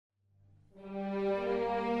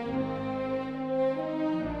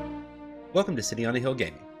Welcome to City on a Hill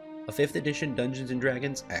Gaming, a 5th edition Dungeons &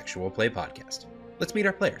 Dragons actual play podcast. Let's meet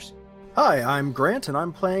our players. Hi, I'm Grant, and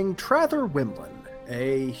I'm playing Trather Wimlin,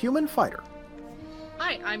 a human fighter.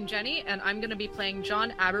 Hi, I'm Jenny, and I'm going to be playing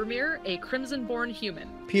John Abermere, a Crimson-born human.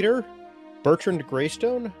 Peter, Bertrand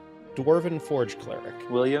Greystone, Dwarven Forge Cleric.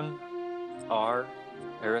 William R.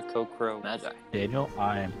 Aarakocro Magi. Daniel,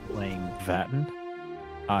 I am playing Vatten.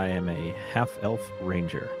 I am a half-elf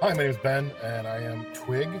ranger. Hi, my name is Ben, and I am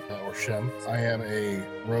Twig, or Shem. I am a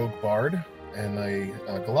rogue bard and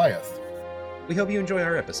a Goliath. We hope you enjoy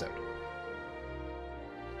our episode.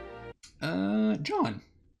 John.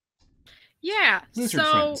 Yeah, Lizard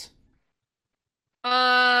so friends.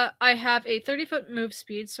 I have a 30-foot move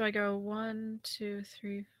speed, so I go 1, 2,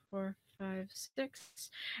 3, 4, 5, 6,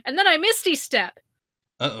 and then I Misty Step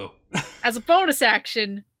Uh-oh. as a bonus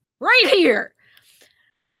action right here.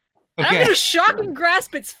 And I'm gonna shock and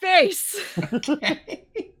grasp its face. Okay.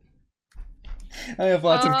 I have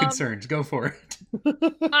lots of concerns. Go for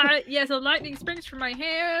it. Yeah, so lightning springs from my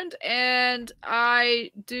hand, and I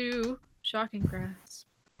do shock and grasp.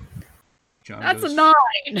 That's a 9.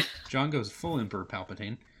 John goes full Emperor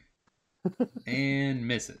Palpatine. And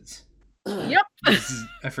misses. Yep. Bzz.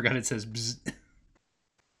 I forgot it says bzz.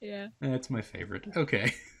 Yeah. That's my favorite.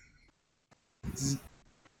 Okay. Zzz.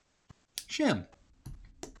 Shem.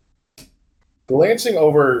 Glancing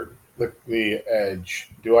over the edge,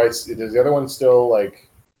 does the other one still, like,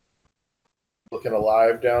 looking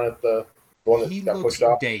alive down at the one that He got looks pushed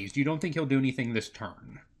off? dazed. You don't think he'll do anything this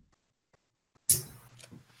turn.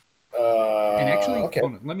 And And actually, okay.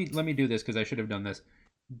 hold on, let me do this because I should have done this.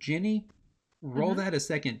 Jenny, roll Mhm. that a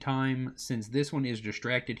second time. Since this one is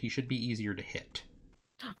distracted, he should be easier to hit.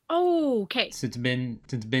 Oh, okay. Since Ben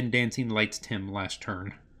dancing lights Tim last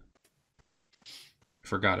turn.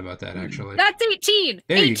 Forgot about that actually. That's 18.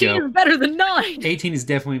 There you 18 go. is better than 9. 18 is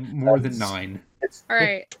definitely more than 9. All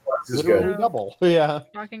right. This is Literally good. double. Yeah.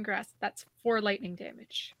 Shocking grasp. That's 4 lightning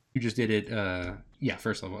damage. You just did it. Yeah,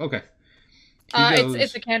 first level. Okay. He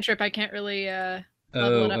It's a cantrip. I can't really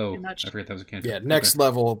level it up too much. I forgot that was a cantrip. Yeah, next Okay.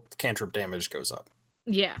 level, cantrip damage goes up.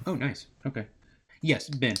 Yeah. Oh, nice. Okay. Yes,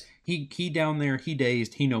 Ben. He down there. He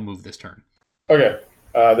dazed. He no move this turn. Okay.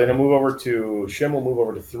 Then he'll move over to Shem. Will move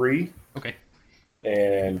over to 3, Okay.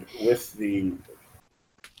 and with the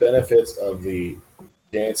benefits of the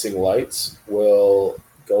dancing lights, will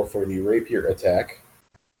go for the rapier attack,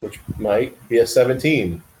 which might be a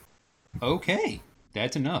 17. Okay.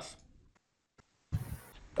 That's enough.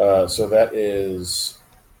 So that is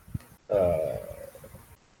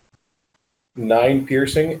 9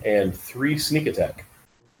 piercing and 3 sneak attack.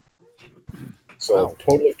 So Wow. a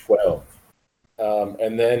total of 12.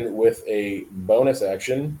 And then with a bonus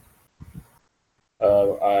action,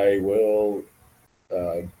 I will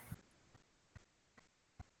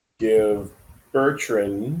give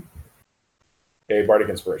Bertrand a bardic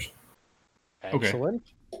inspiration. Okay.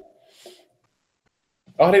 Excellent.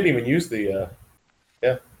 Oh, I didn't even use the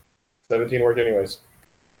 17 worked anyways.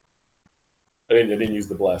 I didn't use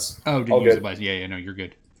the bless. Oh, didn't All use good. the blast. Yeah, no, you're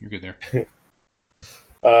good. You're good there.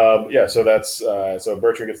 So that's so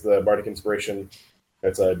Bertrand gets the bardic inspiration.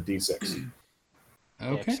 That's a D6.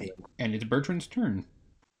 Okay. Excellent. And it's Bertrand's turn.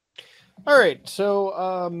 All right.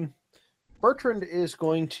 So, Bertrand is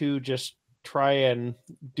going to just try and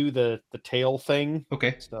do the tail thing.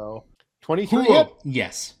 Okay. So, 23 hit, Whoa.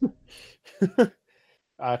 Yes.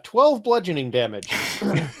 12 bludgeoning damage.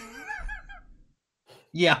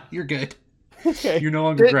 Yeah, you're good. Okay. You're no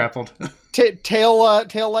longer Did- grappled. Tail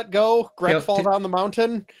let go. Greg Tail- fall down the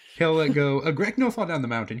mountain. He'll let go. Greg no fall down the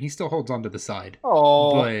mountain. He still holds onto the side.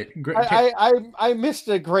 Oh, But I missed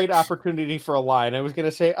a great opportunity for a line. I was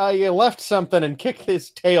gonna say, you left something and kick his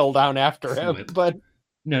tail down after him, Flip. but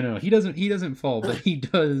no, he doesn't fall, but he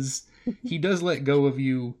does let go of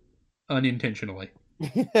you unintentionally.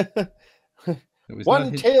 It was one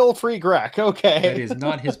not his, tail free Greg. Okay, that is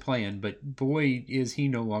not his plan, but boy is he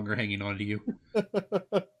no longer hanging on to you.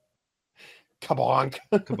 Kabonk.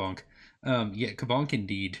 Kabonk. Yeah, Kabonk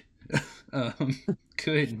indeed.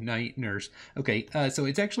 Good night, nurse. Okay, so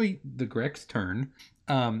it's actually the Greg's turn.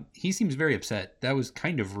 He seems very upset. That was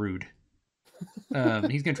kind of rude.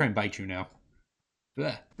 He's gonna try and bite you now.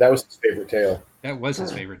 Ugh. That was his favorite tail. That was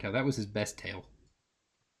his favorite tail. That was his best tail.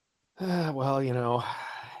 Well,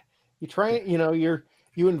 you try.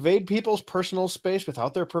 You invade people's personal space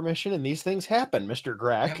without their permission, and these things happen, Mr.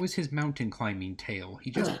 Greg. That was his mountain climbing tail.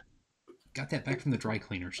 He just got that back from the dry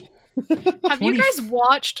cleaners. Have you guys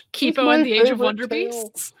watched Kipo my and the Age of favorite Wonder tale.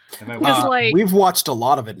 Beasts? Have I Because, watched- like- we've watched a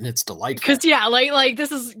lot of it, and it's delightful. Because yeah, like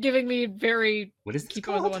this is giving me very what is this Kipo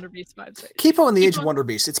and the called? Wonder Beast vibes. Kipo and the Age of Kipo- Wonder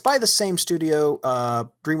Beasts. It's by the same studio,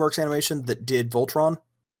 DreamWorks Animation, that did Voltron.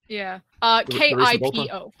 Yeah. The recent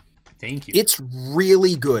KIPO. Thank you. It's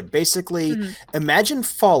really good. Basically, Mhm. imagine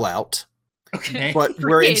Fallout, Okay. but For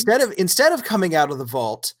where kids. instead of coming out of the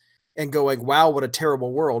vault and going, "Wow, what a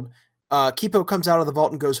terrible world," Kipo comes out of the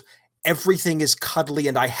vault and goes, "Everything is cuddly,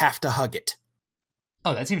 and I have to hug it."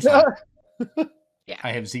 Oh, that seems fun. Yeah.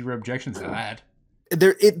 I have zero objections to that.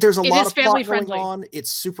 There's a It lot is of family plot going friendly. on. It's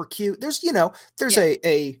super cute. There's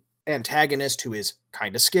a antagonist who is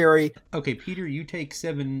kind of scary. Okay, Peter, you take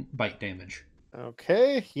 7 bite damage.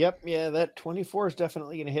 Okay. Yep. Yeah, that 24 is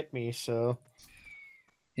definitely going to hit me. So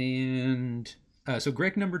And so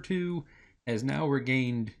Greg number 2 has now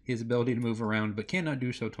regained his ability to move around, but cannot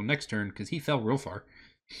do so till next turn because he fell real far.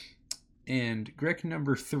 And Greg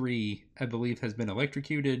number 3, I believe, has been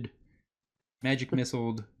electrocuted, magic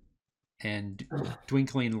missiled, and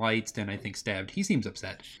twinkling lights, and I think stabbed. He seems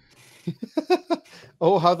upset.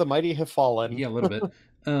 oh, how the mighty have fallen. Yeah, a little bit.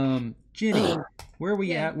 Ginny, where are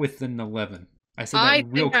we Yeah. at with the 11? I said that I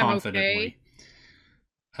real think I'm confidently.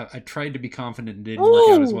 I tried to be confident and didn't work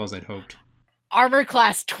out as Ooh. well as I'd hoped. Armor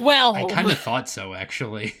class 12. I kind of thought so,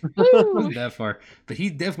 actually. Woo. Wasn't that far. But he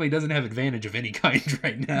definitely doesn't have advantage of any kind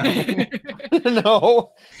right now.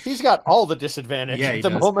 no, he's got all the disadvantage Yeah, he at the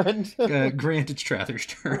does. moment. Grant, it's Trather's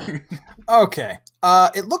turn. Okay.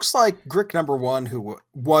 It looks like Grick number 1, who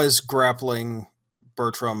was grappling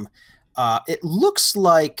Bertram, it looks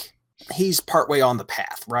like he's partway on the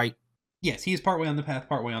path, right? Yes, he is partway on the path,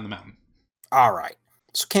 partway on the mountain. All right.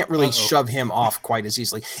 So can't really Uh-oh. shove him off quite as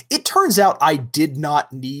easily. It turns out I did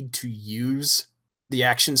not need to use the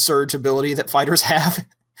action surge ability that fighters have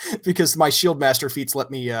because my shield master feats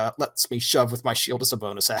lets me shove with my shield as a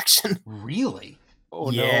bonus action. Really?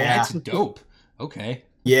 Oh Yeah. That's dope. Okay.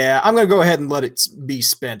 Yeah, I'm gonna go ahead and let it be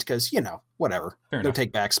spent because whatever, Fair no enough.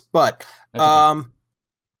 takebacks. But That's okay.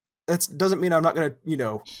 that doesn't mean I'm not gonna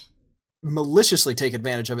maliciously take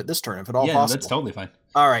advantage of it this turn if at all Yeah, possible. that's totally fine.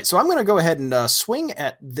 All right, so I'm going to go ahead and swing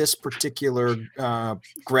at this particular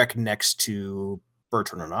Grek next to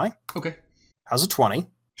Bertrand and I. Okay. How's a 20?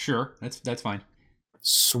 Sure. That's fine.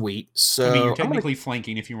 Sweet. So I mean, you're I'm gonna- technically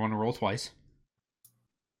flanking if you want to roll twice.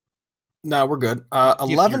 no, we're good. Yep,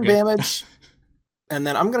 11 you're good. damage, and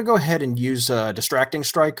then I'm going to go ahead and use distracting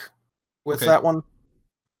strike with Okay. that one.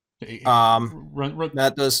 Run.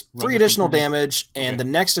 That does Run 3 this additional one for me. damage, and Okay. the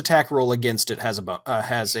next attack roll against it has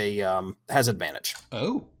advantage.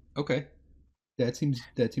 Oh, okay. That seems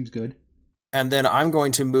good. And then I'm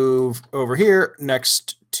going to move over here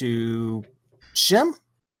next to Shem.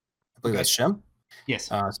 I believe Okay. that's Shem.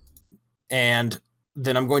 Yes. And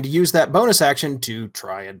then I'm going to use that bonus action to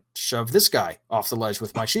try and shove this guy off the ledge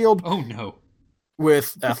with my shield Oh no.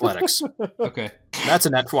 with athletics. Okay. That's a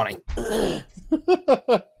net 20.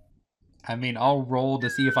 I mean, I'll roll to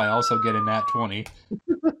see if I also get a nat 20.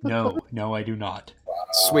 No, I do not.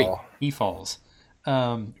 Sweet. He falls.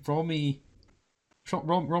 Roll me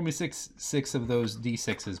six of those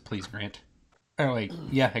d6s, please, Grant. Oh wait,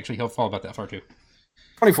 yeah, actually he'll fall about that far too.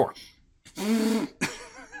 24.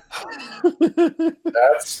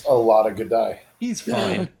 That's a lot of good die. He's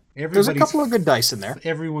fine. There's a couple of good dice in there.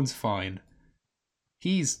 Everyone's fine.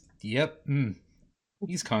 He's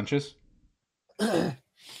he's conscious.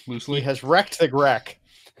 Loosely. He has wrecked the Grek.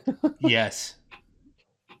 Yes.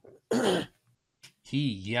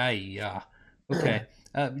 Yeah. Okay.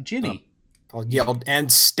 Ginny. I'll yell,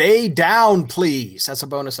 and stay down, please. That's a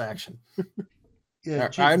bonus action.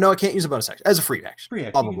 I know I can't use a bonus action. As a free action. Free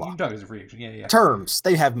action. Blah, blah, You blah. can talk as a free action. Yeah. Terms,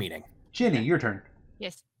 they have meaning. Ginny, your turn.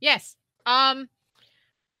 Yes.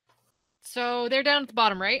 So they're down at the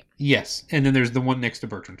bottom, right? Yes, and then there's the one next to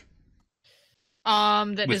Bertrand.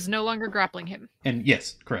 That With- is no longer grappling him. And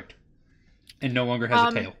yes, correct. And no longer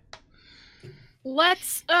has a tail.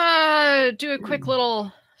 Let's do a quick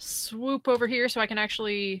little swoop over here so I can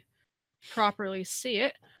actually properly see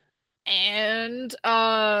it. And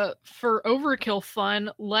for overkill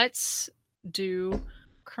fun, let's do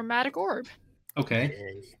chromatic orb.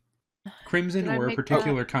 Okay. Crimson Did I or a make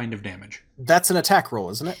particular kind of damage. That's an attack roll,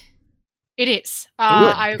 isn't it? It is. Good.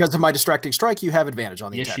 I Because of my distracting strike, you have advantage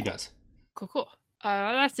on the Yes, attack. she roll. does. cool.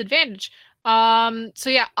 That's advantage. So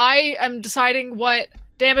yeah, I am deciding what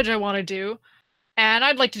damage I want to do, and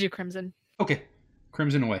I'd like to do crimson. Okay.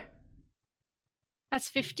 Crimson away. That's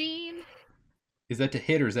 15 Is that to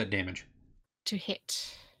hit or is that damage? to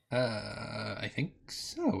hit. I think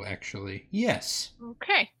so, actually. Yes.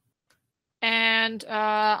 Okay. And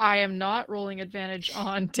I am not rolling advantage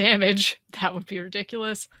on damage. That would be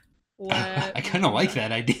ridiculous. I kind of like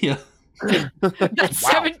that idea. That's Wow.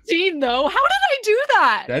 17 though. How did I do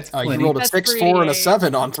that? That's You plenty. rolled a That's 6, 4, and a 3d8.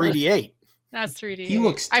 7 on 3d8. That's 3d8. He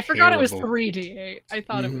looks I forgot it was terrible. 3d8. I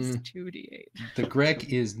thought it was Mhm. 2d8. The Grek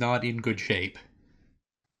is not in good shape.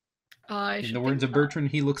 In the words of Bertrand,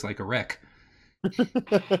 he looks like a wreck.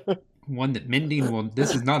 One that mending will.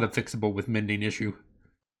 This is not a fixable with mending issue.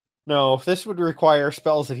 No, this would require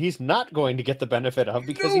spells that he's not going to get the benefit of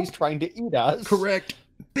because No. he's trying to eat us. Correct.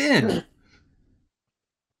 Ben!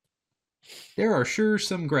 There are sure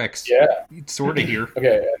some Greks. Yeah. Sort of here.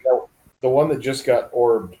 Okay. And the one that just got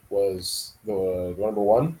orbed was the number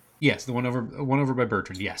one. Yes, the one over by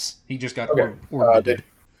Bertrand. Yes. He just got Okay. orbited.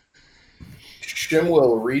 Shim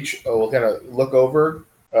will reach. Will kind of look over,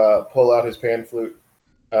 pull out his pan flute,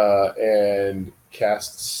 and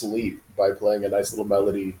cast sleep by playing a nice little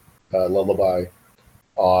melody lullaby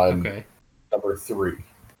on Okay. number 3.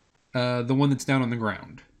 The one that's down on the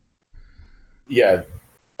ground. Yeah,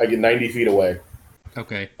 I get 90 feet away.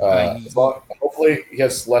 Okay. Hopefully, he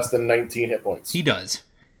has less than 19 hit points. He does.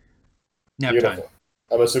 Nap Beautiful. time.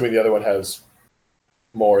 I'm assuming the other one has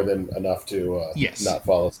more than enough to Yes. not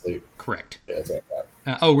fall asleep. Correct. Yeah, it's like that.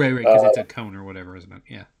 Right, because it's a cone or whatever, isn't it?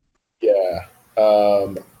 Yeah. Yeah.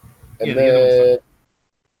 And Yeah, the other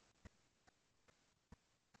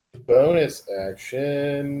then bonus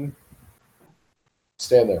action.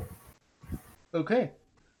 Stand there. Okay.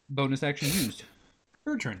 Bonus action used.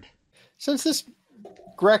 Bertrand. Since this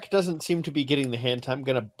Grek doesn't seem to be getting the hint, I'm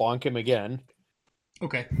going to bonk him again.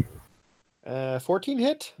 Okay. 14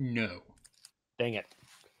 hit? No. Dang it.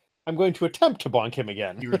 I'm going to attempt to bonk him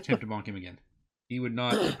again. You attempt to bonk him again. He would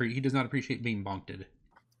not. He does not appreciate being bonked.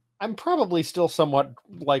 I'm probably still somewhat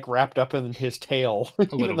like wrapped up in his tail, A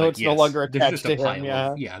even little though bit, it's no yes. longer There's attached just to a pile him. of-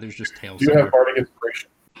 Yeah. yeah, there's just tails. Do you have bardic inspiration?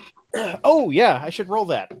 Oh yeah, I should roll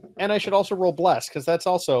that, and I should also roll bless because that's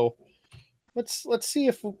also. Let's see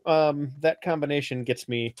if that combination gets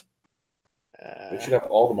me. We should have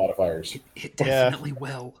all the modifiers. It definitely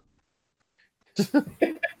will. All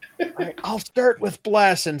right, I'll start with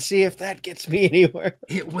bless and see if that gets me anywhere.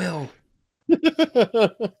 It will.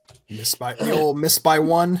 Miss by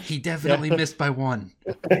 1. He definitely missed by 1.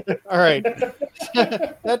 All right,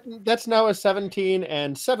 that's now a 17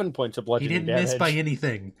 and 7 points of He bludgeoning didn't miss damage. by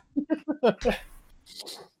anything.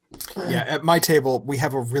 Yeah, at my table, we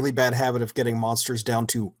have a really bad habit of getting monsters down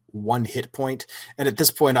to 1 hit point. And at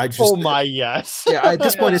this point, I just. Oh my yes. Yeah, at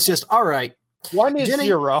this point, it's just, all right. 1 is Jenny,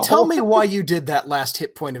 0. tell me why you did that last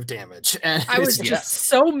hit point of damage. And I was it's just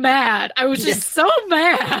so mad. I was just so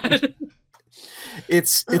mad.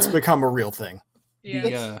 it's become a real thing.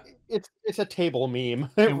 Yeah. The, It's a table meme.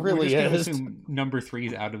 It and really we're just gonna is. assume number 3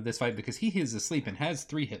 is out of this fight because he is asleep and has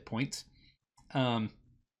 3 hit points.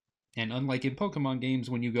 And unlike in Pokemon games,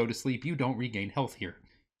 when you go to sleep, you don't regain health here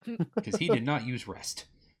because he did not use rest.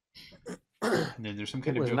 And then there's some It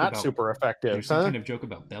kind of was joke not about super effective, there's some huh? kind of joke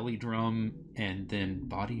about belly drum and then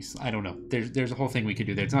bodies. I don't know. There's a whole thing we could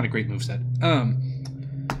do there. It's not a great moveset.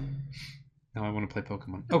 Now I want to play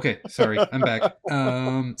Pokemon. Okay, sorry, I'm back.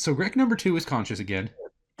 So Greg number 2 is conscious again,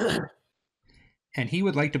 and he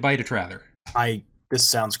would like to bite a Trather. This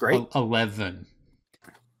sounds great. 11.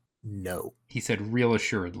 No. He said real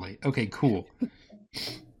assuredly. Okay, cool.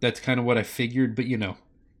 That's kind of what I figured, but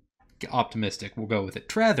optimistic. We'll go with it.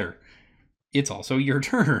 Trather, it's also your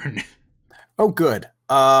turn. Oh, good.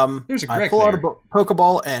 There's a I Greg pull out a there.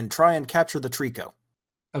 Pokeball and try and capture the Trico.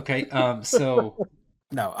 Okay, so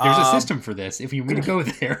No, there's a system for this. If you want me to go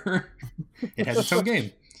there, it has its own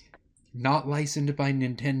game. Not licensed by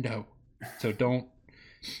Nintendo. So don't.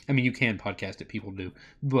 I mean, you can podcast it. People do.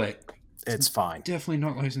 But It's fine. definitely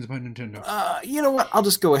not licensed by Nintendo. You know what? I'll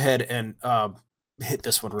just go ahead and hit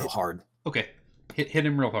this one real hard. Okay. Hit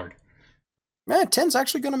him real hard. 10's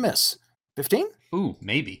actually going to miss. 15? Ooh,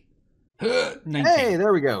 maybe. 19. Hey,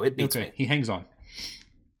 there we go. It beats Okay, me. he hangs on.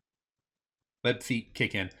 Let feet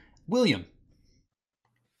kick in. William.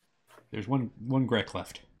 There's one Grek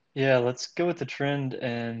left. Yeah, let's go with the trend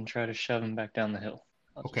and try to shove him back down the hill.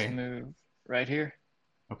 I'll Okay. just move right here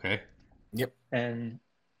Okay. and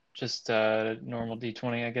just normal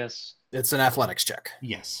D20, I guess. It's an athletics check.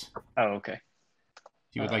 Yes. Oh, okay.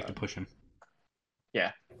 If you would like to push him.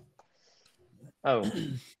 Oh,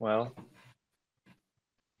 well,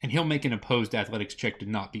 And he'll make an opposed athletics check to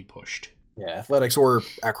not be pushed. Yeah, athletics or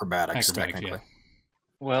acrobatics, Acrobatics, technically. Either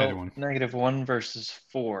well, one. -1 versus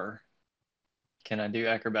 4. Can I do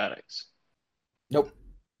acrobatics? Nope.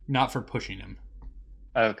 Not for pushing him.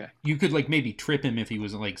 Oh, okay. You could maybe trip him if he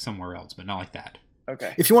was somewhere else, but not like that.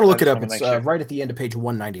 Okay. If you want to I look it just up, wanna it's make sure. right at the end of page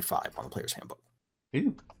 195 on the player's handbook.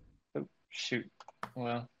 Ooh. Oh, shoot.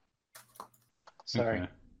 Well, sorry. Okay.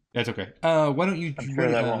 That's okay. Why don't you? I'm sure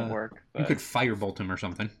that won't work. You But, could firebolt him or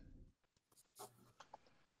something.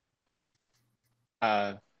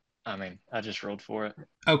 I mean, I just rolled for it.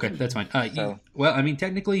 Okay, that's fine. So- Well, I mean,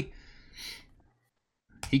 technically,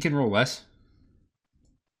 he can roll less.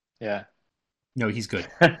 Yeah. No, he's good.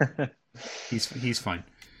 He's fine.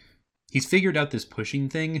 He's figured out this pushing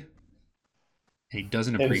thing, and he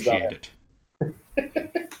doesn't And he's not appreciate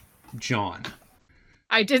it. John.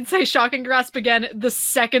 I did say shocking grasp again the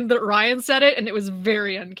second that Ryan said it, and it was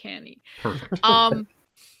very uncanny. Perfect.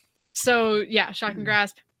 So yeah, shocking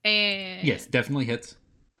grasp and Yes, definitely hits.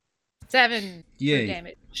 7 for Yay.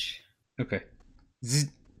 damage. Okay.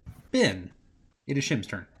 Ben. It is Shim's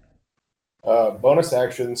turn. Bonus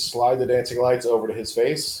action, slide the dancing lights over to his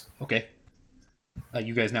face, Okay.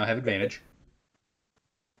 You guys now have advantage.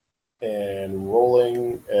 and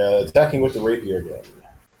rolling, attacking with the rapier again.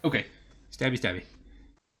 Okay. Stabby, stabby.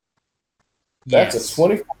 That's Yes. a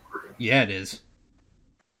 20. Yeah, it is.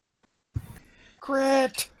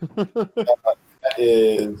 Crit. That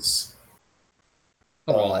is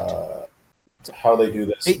A lot. how they do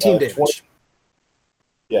this. 18 damage.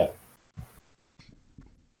 Yeah.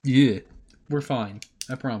 Yeah. We're fine.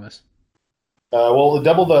 I promise. Well,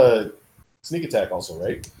 double the sneak attack also,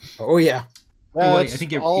 right? Oh, yeah. Oh, wait, That's I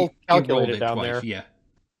think it all rolled calculated it down twice. there. Yeah.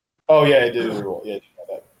 Oh, yeah, it did roll. Yeah, I did know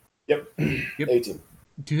that. Yep. Yep. 18.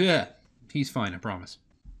 Yeah. He's fine, I promise.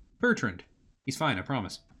 Bertrand. He's fine, I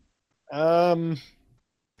promise.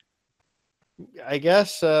 I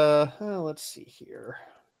guess let's see here.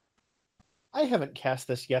 I haven't cast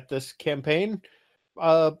this yet this campaign.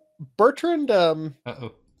 Bertrand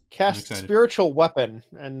Uh-oh. casts excited. spiritual weapon,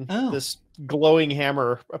 and Oh. this glowing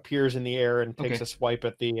hammer appears in the air and takes Okay. a swipe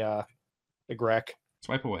at the Grek.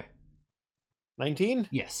 Swipe away. 19?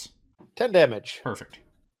 Yes. 10 damage. Perfect.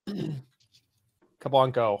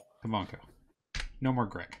 Kabonko. Come on, go. No more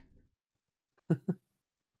Greg.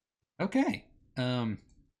 Okay.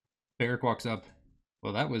 Barrick walks up.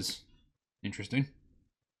 Well, that was interesting.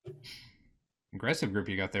 Aggressive group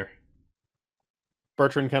you got there.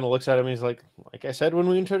 Bertrand kind of looks at him and he's like I said when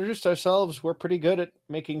we introduced ourselves, we're pretty good at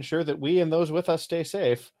making sure that we and those with us stay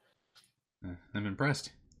safe. I'm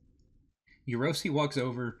impressed. Yurosi walks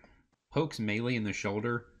over, pokes Melee in the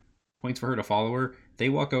shoulder, points for her to follow her. They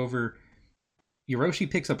walk over. Yuroshi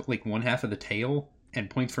picks up like one half of the tail and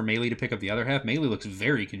points for Melee to pick up the other half. Melee looks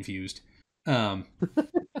very confused. And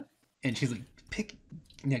she's like,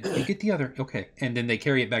 you get the other. Okay. And then they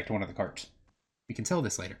carry it back to one of the carts. We can sell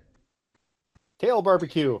this later. Tail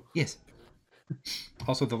barbecue. Yes.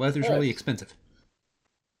 Also, the leather's really expensive.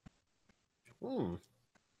 Hmm.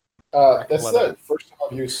 That's Leather. the first time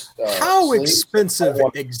I've used. How sleeves. expensive I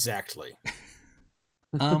want- exactly?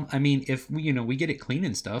 I mean, if we get it clean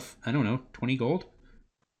and stuff, I don't know, 20 gold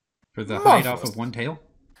for the hide off of one tail.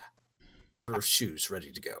 Her shoes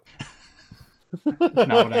ready to go. Not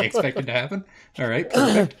what I expected to happen. All right,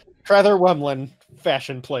 perfect. Trather Wemlin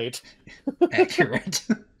fashion plate. Accurate.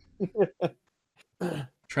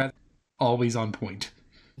 Always on point.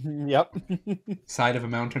 Yep. Side of a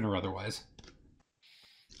mountain or otherwise.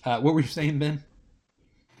 What were you saying, Ben?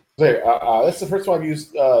 There, that's the first time I've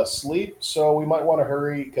used sleep, so we might want to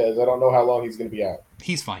hurry because I don't know how long he's going to be out.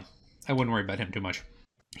 He's fine. I wouldn't worry about him too much.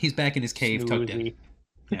 He's back in his cave, tucked in.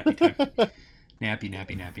 Snoozy. Nappy time.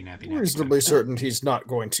 Nappy. Reasonably time. certain he's not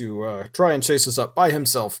going to try and chase us up by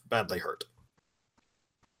himself, badly hurt.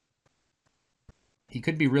 He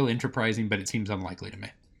could be real enterprising, but it seems unlikely to me.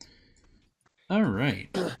 All right.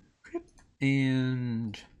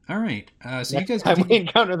 And all right. So you guys Next time we continue-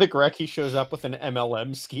 encounter the Grek, he shows up with an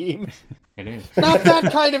MLM scheme. It is. Not that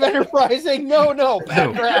kind of enterprising. No, bad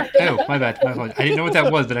Oh, Grek. oh, my bad. My apologies. I didn't know what that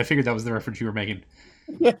was, but I figured that was the reference you were making.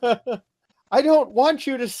 I don't want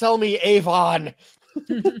you to sell me Avon.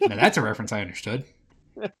 Now that's a reference I understood.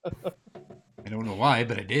 I don't know why,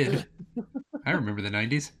 but I did. I remember the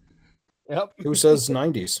 90s. Yep. Who says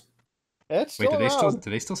 90s? It's Wait, still do around.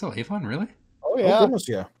 they still sell Avon? Really? Oh Oh, yeah. goodness,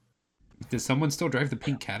 yeah. Does someone still drive the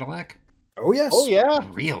pink Cadillac? Oh, yes. Oh yeah.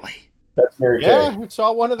 Really? That's Mary Kay. Yeah. I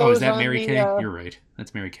saw one of those. Oh, is that on Mary the, Kay? You're right.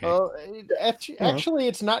 That's Mary Kay. Actually,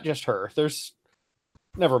 it's not just her. There's.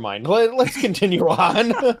 Never mind. Let's continue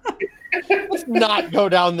on. Let's not go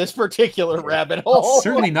down this particular rabbit hole.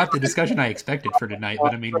 Certainly not the discussion I expected for tonight,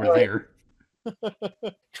 but I mean, we're there.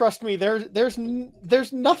 Trust me,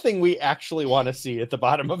 there's nothing we actually want to see at the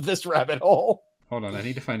bottom of this rabbit hole. Hold on, I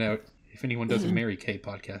need to find out if anyone does a Mary Kay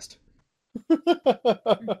podcast.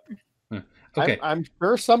 Okay. I'm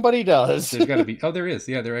sure somebody does. There's got to be. Oh, there is.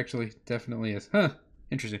 Yeah, there actually definitely is. Huh.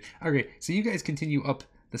 Interesting. Okay, so you guys continue up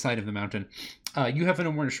the side of the mountain. You have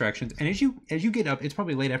no more distractions, and as you get up, it's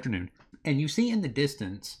probably late afternoon, and you see in the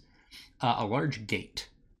distance a large gate,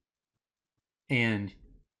 and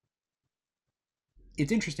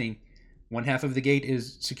it's interesting. One half of the gate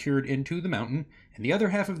is secured into the mountain, and the other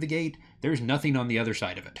half of the gate, there's nothing on the other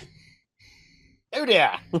side of it. Oh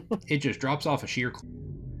yeah. It just drops off a sheer cliff.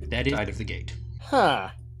 That is the side of the gate. Huh.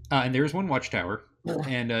 And there's one watchtower,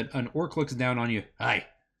 and an orc looks down on you. Hi.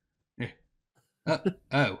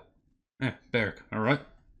 Beric. All right.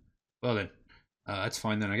 Well then, that's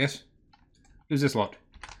fine then, I guess. Who's this lot?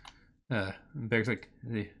 Beric's like,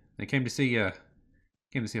 they came to see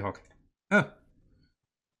Hawk. Oh.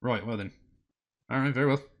 Right, well then. Alright, very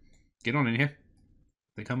well. Get on in here.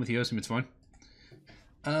 They come with you, assume it's fine.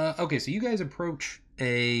 Okay, so you guys approach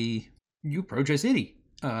a city.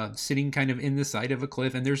 Sitting kind of in the side of a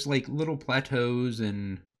cliff, and there's like little plateaus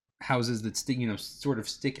and houses that sort of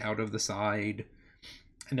stick out of the side.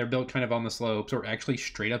 And they're built kind of on the slopes or actually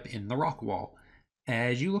straight up in the rock wall.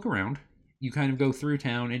 As you look around, you kind of go through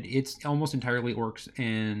town, and it's almost entirely orcs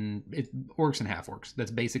and half orcs.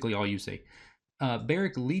 That's basically all you see.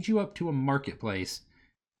 Beric leads you up to a marketplace,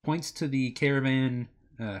 points to the caravan.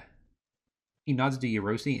 He nods to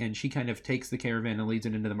Yerosi, and she kind of takes the caravan and leads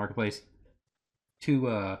it into the marketplace.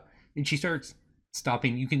 And she starts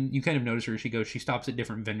stopping. You kind of notice her as she goes. She stops at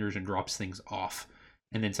different vendors and drops things off,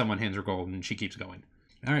 and then someone hands her gold, and she keeps going.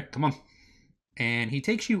 All right, come on. And he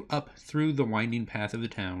takes you up through the winding path of the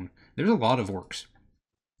town. There's a lot of orcs.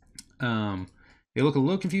 They look a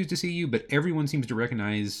little confused to see you, but everyone seems to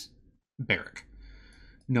recognize Beric.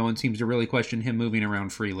 No one seems to really question him moving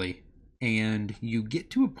around freely. And you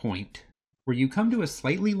get to a point where you come to a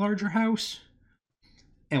slightly larger house.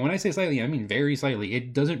 And when I say slightly, I mean very slightly.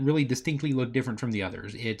 It doesn't really distinctly look different from the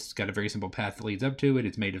others. It's got a very simple path that leads up to it.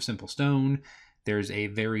 It's made of simple stone. There's a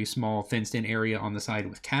very small fenced-in area on the side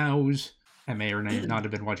with cows. I may or may not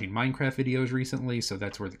have been watching Minecraft videos recently, so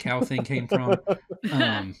that's where the cow thing came from.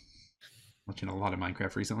 Watching a lot of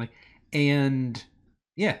Minecraft recently. And,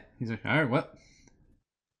 yeah, he's like, all right, well,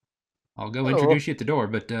 I'll go introduce you at the door,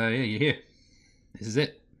 but, yeah, you're here. This is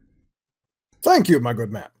it. Thank you, my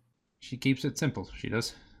good man. She keeps it simple, she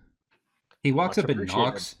does. He walks up and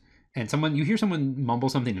knocks, and you hear someone mumble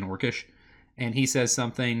something in Orcish, and he says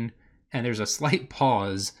something, and there's a slight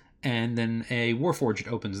pause, and then a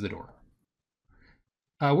Warforged opens the door.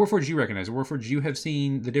 Warforged you recognize. Warforged, you have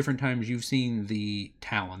seen the different times you've seen the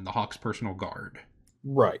Talon, the Hawk's personal guard.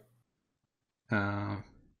 Right. Her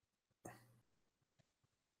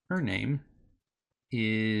name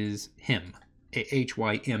is Hym.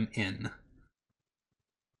 Hymn.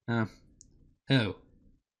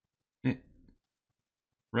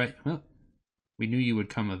 Right, well, we knew you would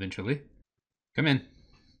come eventually. Come in.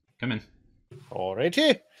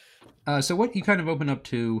 Alrighty. So what you kind of open up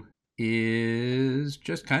to is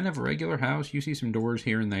just kind of a regular house. You see some doors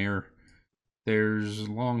here and there. There's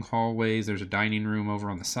long hallways. There's a dining room over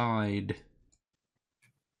on the side.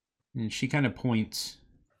 And she kind of points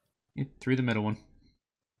through the middle one.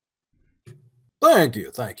 Thank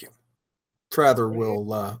you. Prather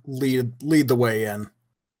will lead the way in.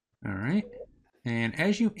 All right. And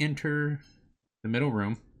as you enter the middle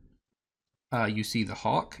room, you see the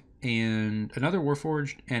Hawk and another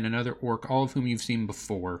Warforged and another Orc, all of whom you've seen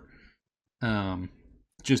before,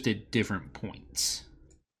 just at different points.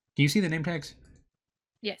 Can you see the name tags?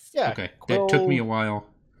 Yes. Yeah. Okay. Quill, that took me a while.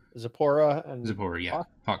 Zipporah and Yeah.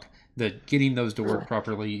 Hawk. Getting those to work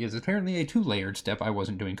properly is apparently a 2-layered step I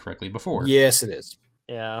wasn't doing correctly before. Yes, it is.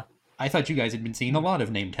 Yeah. I thought you guys had been seeing a lot of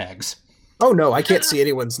name tags. Oh no, I can't see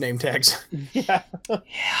anyone's name tags. Yeah.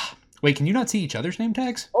 Yeah. Wait, can you not see each other's name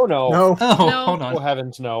tags? Oh no. No. Oh, No. hold on. Oh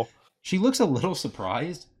heavens, no. She looks a little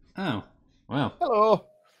surprised. Oh, wow. Hello.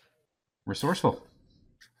 Resourceful.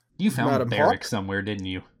 You found Madam Beric Hawk? somewhere, didn't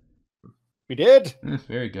you? We did.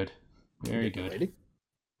 Very good. Very good. Lady.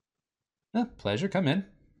 Pleasure. Come in.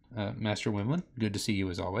 Master Wimlin, good to see you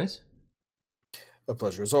as always. A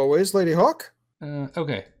pleasure as always, Lady Hawk.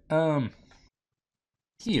 Okay.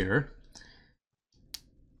 Here.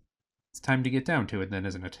 It's time to get down to it then,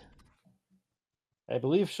 isn't it? I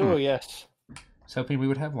believe so, yes. I was hoping we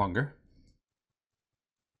would have longer.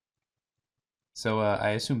 So,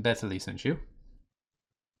 I assume Bethany sent you.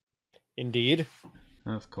 Indeed.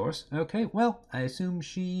 Of course. Okay, well, I assume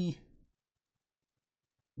she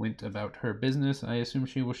went about her business. I assume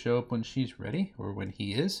she will show up when she's ready, or when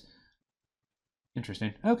he is.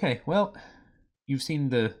 Interesting. Okay, well, you've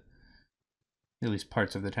seen at least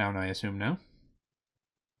parts of the town, I assume, now.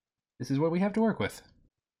 This is what we have to work with.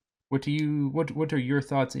 What are your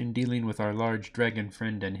thoughts in dealing with our large dragon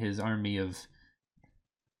friend and his army of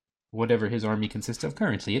whatever his army consists of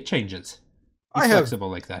currently? It changes. He's I have flexible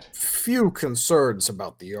like that. few concerns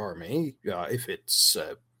about the army. If it's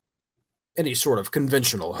any sort of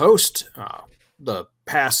conventional host, the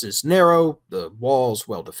pass is narrow, the walls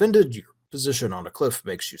well defended, your position on a cliff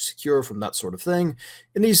makes you secure from that sort of thing,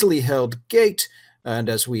 an easily held gate, and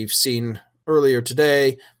as we've seen earlier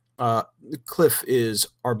today, the cliff is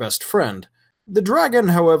our best friend. The dragon,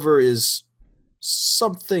 however, is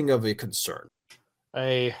something of a concern.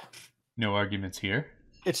 No arguments here.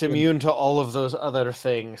 It's immune to all of those other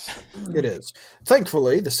things. It is.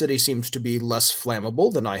 Thankfully, the city seems to be less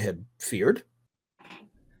flammable than I had feared.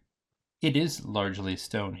 It is largely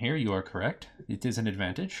stone here, you are correct. It is an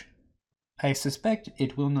advantage. I suspect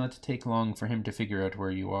it will not take long for him to figure out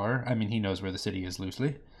where you are. I mean, he knows where the city is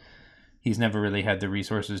loosely. He's never really had the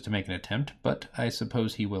resources to make an attempt, but I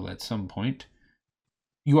suppose he will at some point.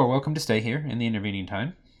 You are welcome to stay here in the intervening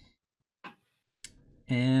time.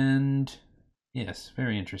 And yes,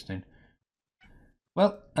 very interesting.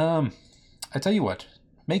 Well, I tell you what.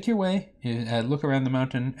 Make your way, look around the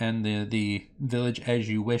mountain and the village as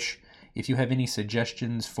you wish. If you have any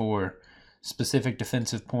suggestions for specific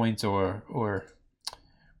defensive points or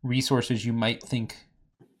resources you might think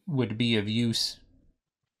would be of use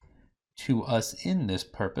to us in this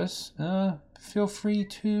purpose, feel free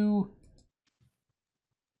to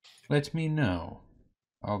let me know.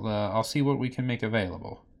 I'll see what we can make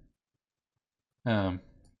available.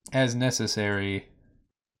 As necessary,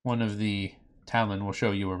 one of the Talon will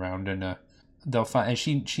show you around, and they'll find. And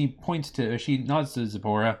she nods to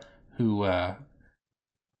Zipporah, who.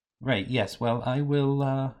 Right. Yes. Well, I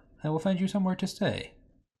will find you somewhere to stay,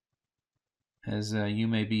 as you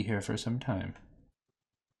may be here for some time.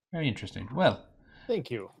 Very interesting. Well.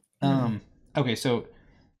 Thank you. Okay. So.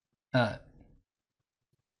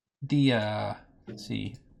 Let's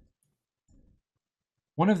see.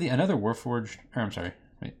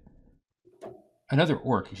 Another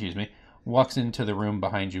orc, excuse me, walks into the room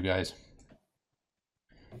behind you guys.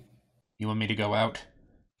 You want me to go out?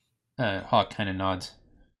 Hawk kind of nods.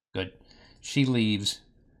 Good. She leaves.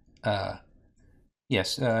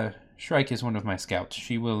 Yes, Shrike is one of my scouts.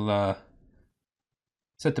 She will,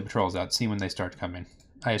 set the patrols out, see when they start coming.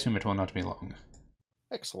 I assume it will not be long.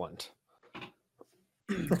 Excellent.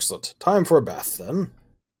 Excellent. Time for a bath, then.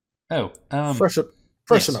 Oh,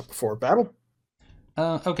 Freshen up before battle.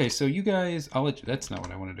 Okay, so you guys, that's not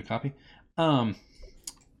what I wanted to copy. I'll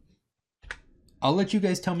let you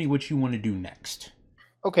guys tell me what you want to do next.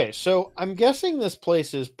 Okay, so I'm guessing this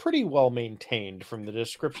place is pretty well maintained from the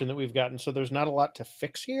description that we've gotten, so there's not a lot to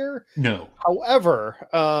fix here. No. However,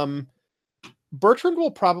 Bertrand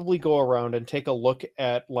will probably go around and take a look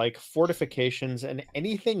at like fortifications and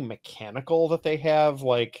anything mechanical that they have,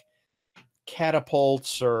 like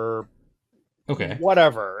catapults or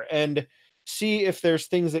whatever, and see if there's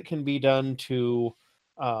things that can be done to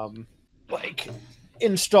like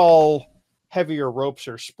install heavier ropes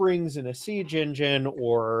or springs in a siege engine,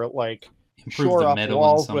 or like shore up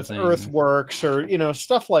walls with earthworks, or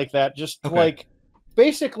stuff like that, just like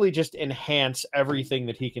basically just enhance everything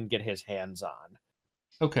that he can get his hands on.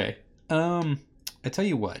 Okay. I tell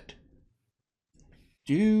you what.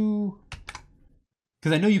 Because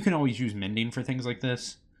I know you can always use mending for things like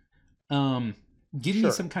this. Give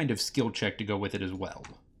me some kind of skill check to go with it as well.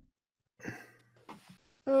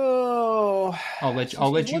 Oh, I'll let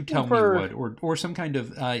you tell me what, or some kind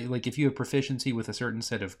of like if you have proficiency with a certain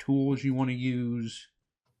set of tools you want to use.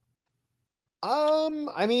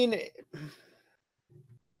 I mean,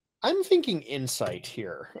 I'm thinking insight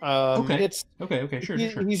here. Okay. Sure.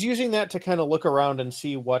 He's using that to kind of look around and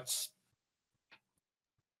see what's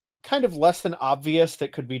kind of less than obvious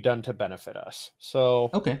that could be done to benefit us. So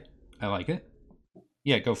okay, I like it.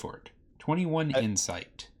 Yeah, go for it. 21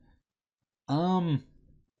 insight.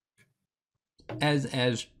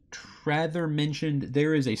 As Trather mentioned,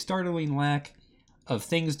 there is a startling lack of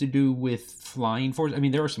things to do with flying force. I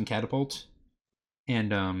mean, there are some catapults,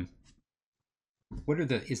 and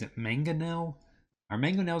is it mangonel? Are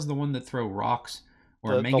mangonels the one that throw rocks,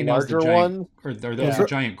 or are mangonels the giant one? Or are those the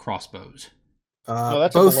giant crossbows? No,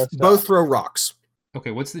 that's both throw rocks. Okay,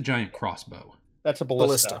 what's the giant crossbow? That's a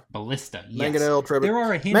ballista. Ballista. Yes. Mangonel, there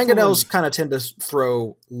are a handful mangonels kind of tend to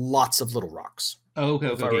throw lots of little rocks. Oh, okay.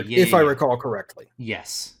 If I recall correctly.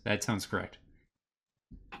 Yes, that sounds correct.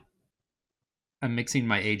 I'm mixing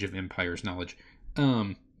my Age of Empires knowledge.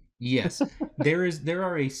 Yes, there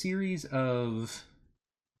are a series of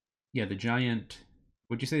the giant.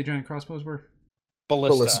 What'd you say the giant crossbows were?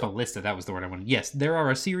 Ballista. Ballista, that was the word I wanted. Yes, there are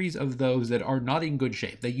a series of those that are not in good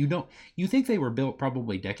shape. That you think they were built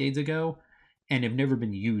probably decades ago and have never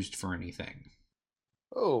been used for anything.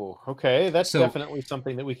 Oh, okay. That's So, definitely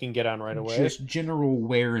something that we can get on right away. Just general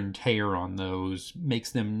wear and tear on those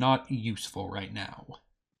makes them not useful right now.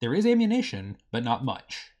 There is ammunition, but not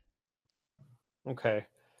much. Okay.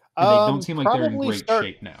 But they don't seem like they're in probably great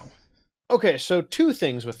shape now. Okay, so two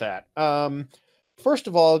things with that. First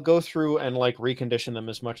of all, go through and like recondition them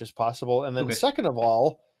as much as possible, and then Okay. second of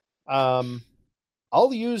all,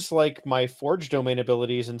 I'll use like my forge domain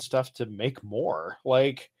abilities and stuff to make more.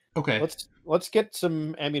 Like, Okay. let's get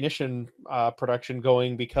some ammunition production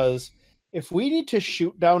going, because if we need to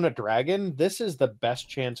shoot down a dragon, this is the best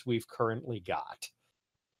chance we've currently got.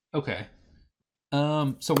 Okay.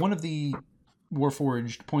 So one of the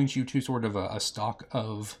Warforged points you to sort of a stock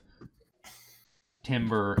of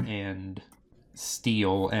timber and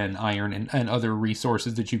steel and iron and other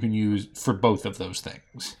resources that you can use for both of those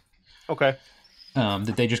things. Okay.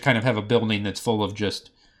 That they just kind of have a building that's full of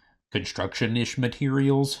just construction-ish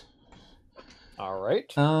materials. All right.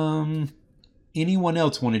 Anyone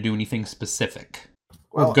else want to do anything specific?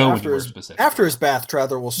 Well, or go after anywhere his, specific? after his bath,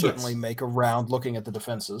 Trather will certainly Yes. make a round looking at the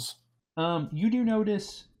defenses. You do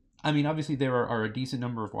notice, I mean, obviously there are a decent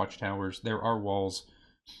number of watchtowers. There are walls.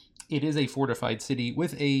 It is a fortified city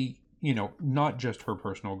with a, not just her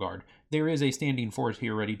personal guard. There is a standing force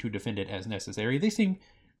here ready to defend it as necessary. They seem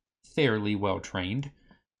fairly well trained.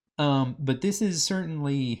 But this is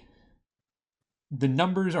certainly, the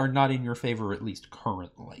numbers are not in your favor, at least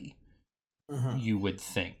currently, you would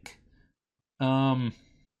think.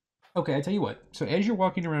 Okay, I tell you what. So as you're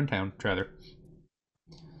walking around town, Trather,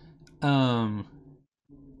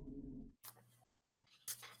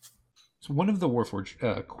 so one of the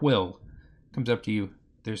Warforged, Quill, comes up to you.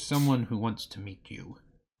 There's someone who wants to meet you.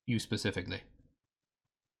 You specifically.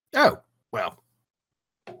 Oh, well,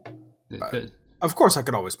 The of course I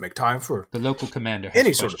could always make time for... local commander has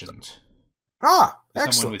Any sort of questions. Ah, Someone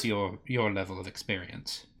excellent. with your level of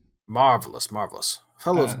experience. Marvelous, marvelous.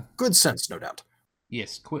 Fellow Uh, of good sense, no doubt.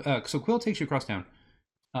 Yes. So Quill takes you across town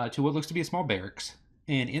to what looks to be a small barracks.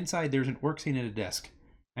 And inside there's an orc sitting at a desk.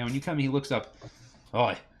 And when you come, he looks up.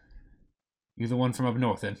 Oi. You the one from up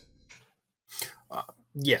north, then?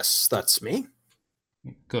 Yes, that's me.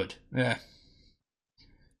 Good. Yeah.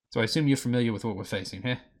 So I assume you're familiar with what we're facing,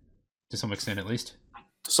 huh? To some extent, at least.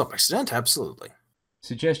 To some extent, absolutely.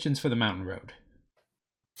 Suggestions for the mountain road.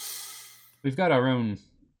 We've got our own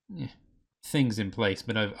things in place,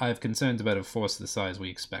 but I have concerns about a force the size we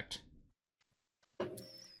expect.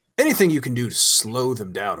 Anything you can do to slow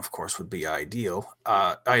them down, of course, would be ideal.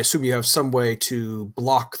 I assume you have some way to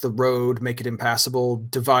block the road, make it impassable,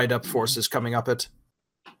 divide up forces coming up it.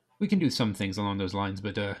 We can do some things along those lines,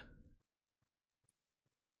 but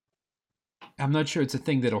I'm not sure it's a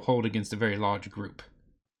thing that'll hold against a very large group.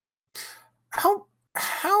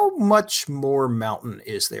 How much more mountain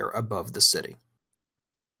is there above the city?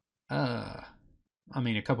 I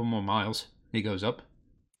mean, a couple more miles. It goes up.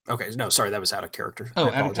 Okay, no, sorry, that was out of character. Oh,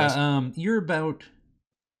 I apologize. you're about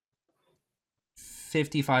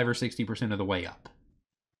 55 or 60% of the way up.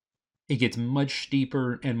 It gets much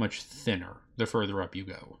steeper and much thinner the further up you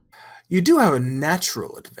go. You do have a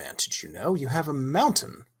natural advantage, You have a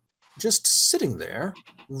mountain just sitting there,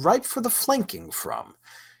 ripe for the flanking from.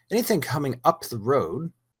 Anything coming up the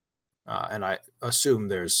road, and I assume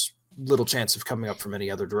there's little chance of coming up from any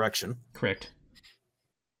other direction. Correct.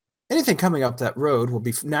 Anything coming up that road will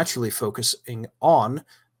be naturally focusing on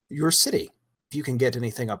your city. If you can get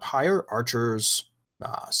anything up higher, archers,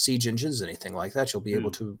 siege engines, anything like that, you'll be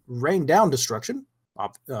able to rain down destruction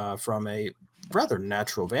from a rather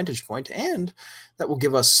natural vantage point, and that will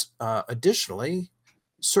give us additionally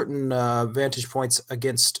certain vantage points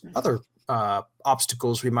against other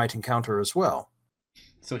obstacles we might encounter as well.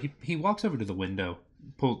 So he walks over to the window,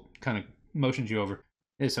 kind of motions you over.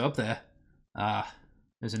 Hey, so up there,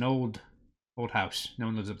 there's an old house. No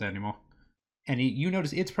one lives up there anymore. And you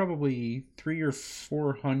notice it's probably 300 or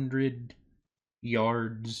 400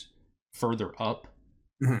 yards further up,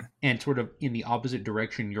 and sort of in the opposite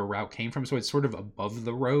direction your route came from. So it's sort of above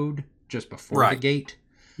the road, just before the gate.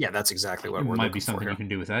 Yeah, that's exactly what It we're might looking be for something here. you can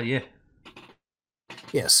do with that, yeah.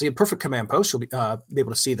 Yeah, see a perfect command post. You'll be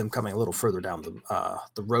able to see them coming a little further down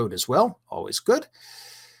the road as well. Always good.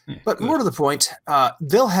 Yeah, But good. more to the point,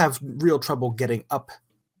 they'll have real trouble getting up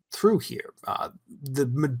through here. The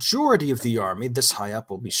majority of the army this high up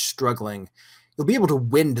will be struggling. You'll be able to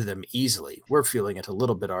wind them easily. We're feeling it a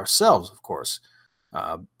little bit ourselves, of course.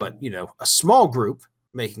 But, a small group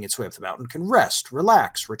making its way up the mountain can rest,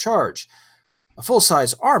 relax, recharge. A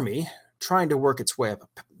full-size army trying to work its way up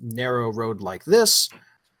a narrow road like this,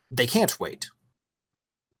 they can't wait.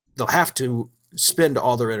 They'll have to spend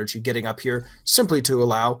all their energy getting up here simply to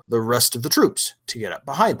allow the rest of the troops to get up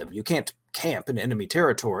behind them. You can't camp in enemy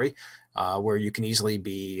territory where you can easily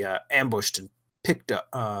be ambushed and picked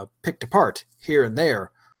apart here and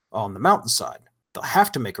there on the mountainside. They'll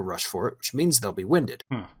have to make a rush for it, which means they'll be winded.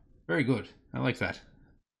 Huh. Very good. I like that.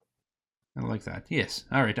 Yes.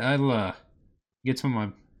 All right. I'll get some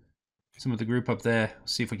of the group up there.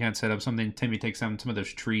 See if we can't set up something. Timmy takes down some of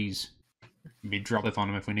those trees. Maybe drop lift on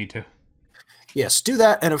them if we need to. Yes, do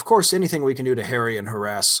that, and of course, anything we can do to harry and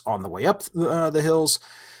harass on the way up the hills.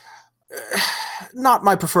 Not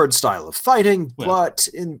my preferred style of fighting, but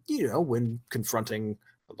when confronting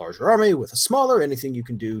a larger army with a smaller, anything you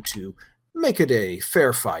can do to make it a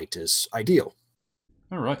fair fight is ideal.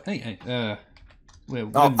 All right. Hey.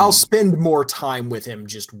 I'll spend more time with him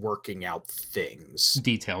just working out things.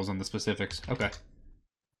 Details on the specifics. Okay.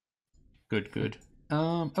 Good.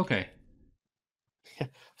 Okay.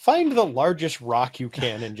 Find the largest rock you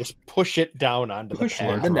can and just push it down onto the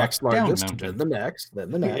path. The next largest, mountain. then the next, then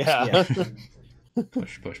the next. Yeah.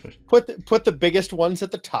 Push. Put the biggest ones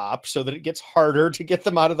at the top so that it gets harder to get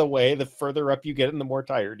them out of the way. The further up you get and the more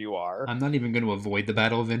tired you are. I'm not even going to avoid the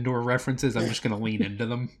Battle of Endor references. I'm just going to lean into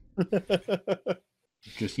them.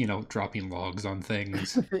 Just, dropping logs on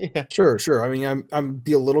things. Yeah. Sure. I mean, I'm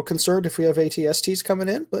be a little concerned if we have ATSTs coming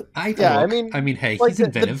in, but hey, like he's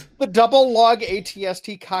inventive. The double log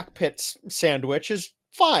ATST cockpit sandwich is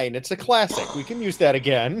fine. It's a classic. We can use that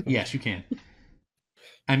again. Yes, you can.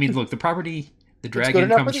 I mean, look, the property the It's good dragon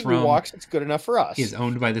enough comes for the from Ewoks. It's good enough for us. is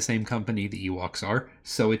owned by the same company the Ewoks are,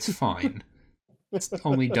 so it's fine. It's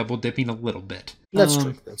only double dipping a little bit. That's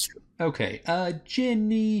true. Okay,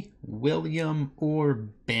 Jenny, William, or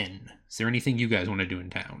Ben? Is there anything you guys want to do in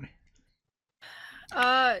town?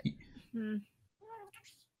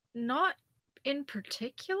 Not in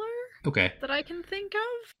particular. Okay. That I can think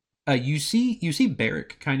of. You see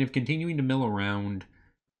Barrick kind of continuing to mill around.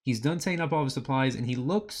 He's done setting up all the supplies, and he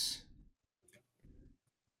looks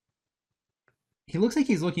like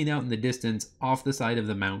he's looking out in the distance off the side of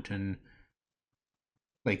the mountain,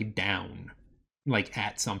 like down, like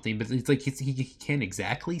at something, but it's like he can't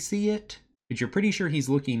exactly see it, but you're pretty sure he's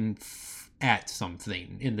looking at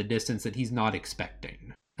something in the distance that he's not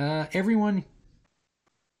expecting. Everyone,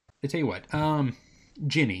 I tell you what,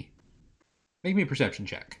 Ginny, make me a perception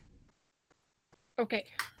check. Okay.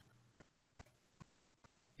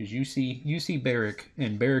 Because you see Barrick,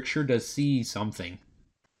 and Barrick sure does see something.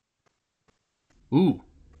 Ooh,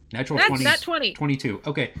 natural 20. That's 20. 22.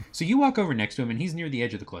 Okay, so you walk over next to him, and he's near the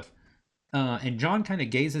edge of the cliff. And John kind of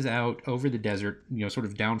gazes out over the desert, sort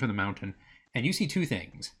of down from the mountain, and you see two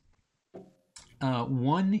things.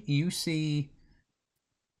 One, you see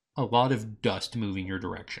a lot of dust moving your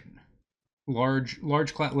direction.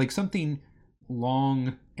 Large cloud, like something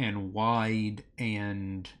long and wide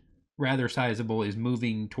and rather sizable is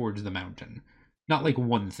moving towards the mountain. Not like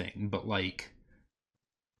one thing, but like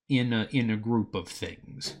in a group of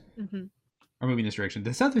things are moving this direction.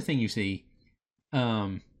 This other thing you see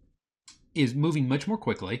is moving much more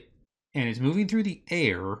quickly, and it's moving through the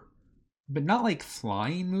air, but not like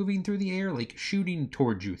flying, moving through the air, like shooting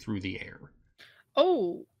towards you through the air.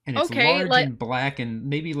 Oh, and it's okay, large and black and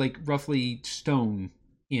maybe like roughly stone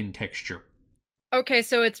in texture. Okay,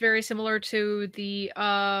 so it's very similar to the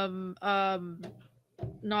not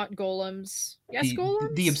golems. Yes,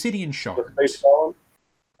 golems? The obsidian shards.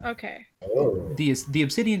 Okay. Oh. The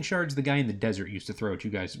obsidian shards the guy in the desert used to throw at you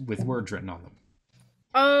guys with words written on them.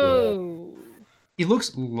 Oh. It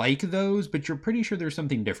looks like those, but you're pretty sure there's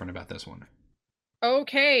something different about this one.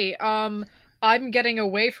 Okay, I'm getting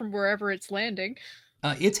away from wherever it's landing.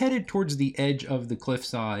 It's headed towards the edge of the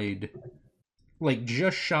cliffside, like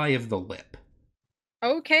just shy of the lip.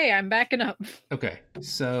 Okay, I'm backing up. Okay,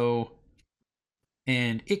 so,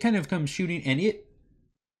 and it kind of comes shooting, and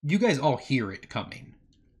you guys all hear it coming.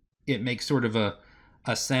 It makes sort of a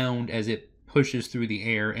sound as it pushes through the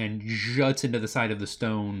air and juts into the side of the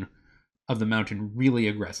stone of the mountain really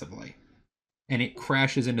aggressively. And it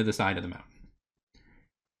crashes into the side of the mountain.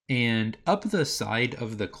 And up the side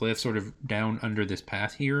of the cliff, sort of down under this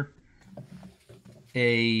path here,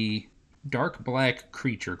 a dark black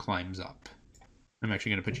creature climbs up. I'm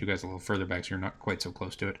actually going to put you guys a little further back so you're not quite so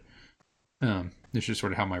close to it. This is just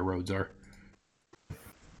sort of how my roads are.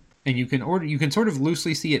 And you can sort of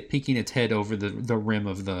loosely see it peeking its head over the rim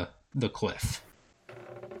of the cliff.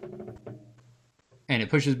 And it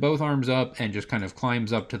pushes both arms up and just kind of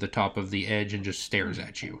climbs up to the top of the edge and just stares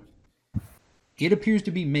at you. It appears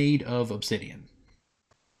to be made of obsidian.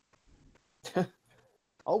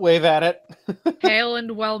 I'll wave at it. Hail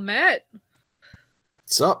and well met.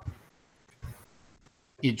 What's up,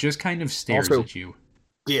 It just kind of stares Also- at you.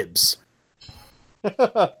 Gibbs?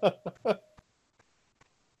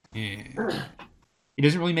 Yeah. It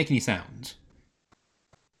doesn't really make any sounds.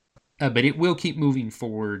 But it will keep moving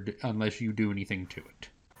forward unless you do anything to it.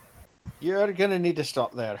 You're gonna need to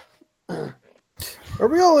stop there. Are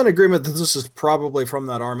we all in agreement that this is probably from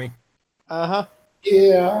that army? Uh-huh.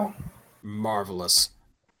 Yeah. Marvelous.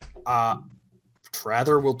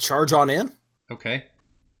 Trather will charge on in. Okay.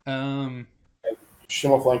 Shim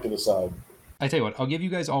will flank to the side. I tell you what, I'll give you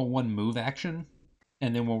guys all one move action,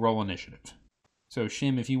 and then we'll roll initiative. So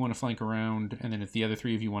Shim, if you want to flank around, and then if the other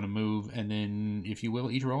three of you want to move, and then if you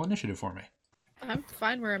will, each roll initiative for me. I'm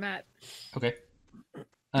fine where I'm at. Okay.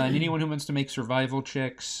 And anyone who wants to make survival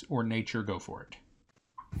checks or nature, go for it.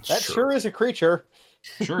 That sure is a creature.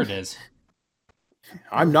 Sure it is.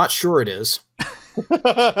 I'm not sure it is.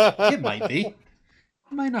 It might be. It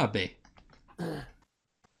might not be.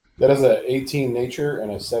 That is a 18 nature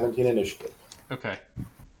and a 17 initiative. Okay.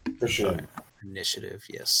 For sure. Initiative,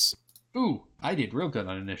 yes. Ooh, I did real good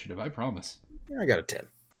on initiative, I promise. I got a 10.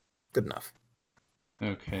 Good enough.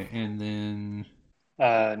 Okay, and then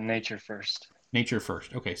Nature first. nature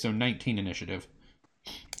first. Okay, so 19 initiative.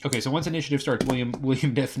 Okay, so once initiative starts,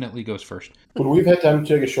 William definitely goes first. Would we have had time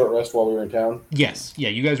to take a short rest while we were in town? Yes, yeah,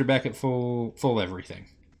 you guys are back at full everything.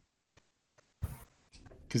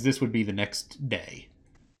 Because this would be the next day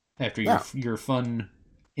after your fun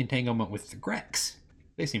entanglement with the Grex.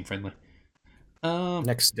 They seem friendly.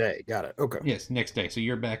 Next day. Got it. Okay. Yes, next day. So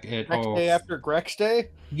you're back at Next day after Grex Day?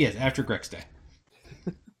 Yes, after Grex Day.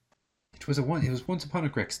 It was once upon a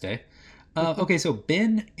Grex Day. Okay, so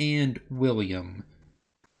Ben and William,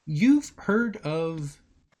 you've heard of...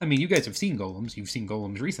 I mean, you guys have seen golems. You've seen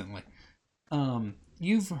golems recently.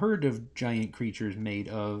 You've heard of giant creatures made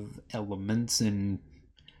of elements and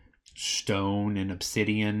stone and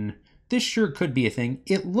obsidian. This sure could be a thing.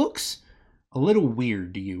 It looks a little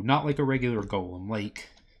weird to you, not like a regular golem. Like,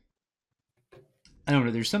 I don't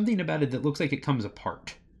know, there's something about it that looks like it comes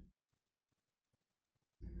apart.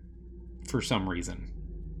 For some reason.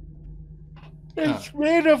 It's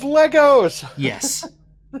made of Legos! Yes.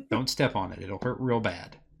 Don't step on it. It'll hurt real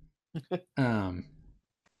bad.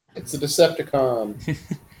 It's a Decepticon.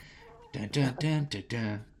 Dun, dun, dun, dun,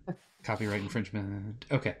 dun. Copyright infringement.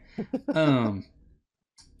 Okay.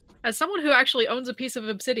 As someone who actually owns a piece of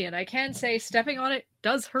obsidian, I can say stepping on it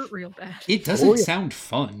does hurt real bad. It doesn't Oh, yeah. sound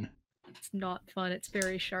fun. It's not fun. It's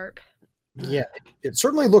very sharp. Yeah, it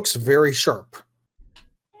certainly looks very sharp.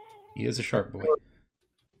 He is a sharp boy.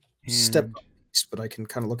 Step, And- but I can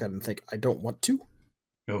kind of look at it and think, I don't want to.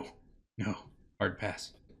 No. Hard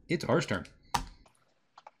pass. It's ours turn.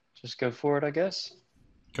 Just go for it, I guess.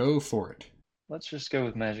 Go for it. Let's just go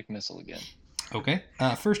with Magic Missile again. Okay.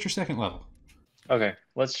 First or second level? Okay,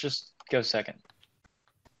 let's just go second.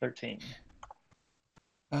 13.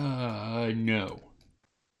 No.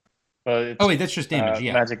 It's, Oh, wait, that's just damage,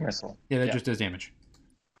 yeah. Magic Missile. Yeah, that just does damage.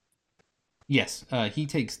 Yes, he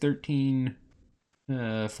takes 13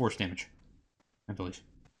 force damage, I believe.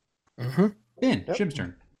 Mm-hmm. Ben, Yep. Jim's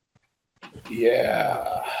turn.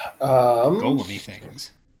 Yeah. Golem-y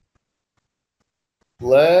things.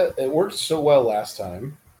 It worked so well last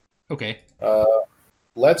time. Okay.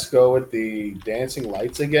 Let's go with the dancing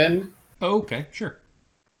lights again, Okay, sure.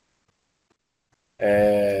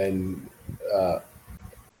 and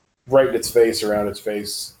right in its face, around its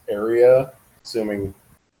face area, assuming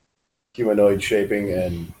humanoid shaping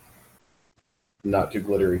and not too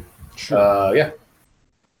glittery. Sure. Yeah.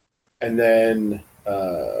 And then,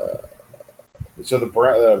 so the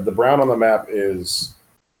brown on the map is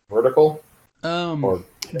vertical, or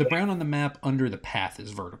The brown on the map under the path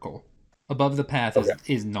is vertical. Above the path Okay.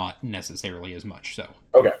 is not necessarily as much, so.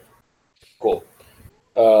 okay, cool.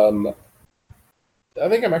 I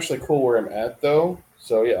think I'm actually cool where I'm at though.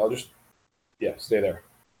 So yeah, I'll just stay there.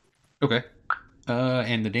 Okay.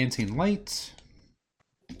 And the dancing lights.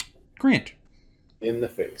 Grant. In the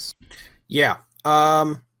face. Yeah.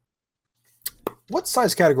 What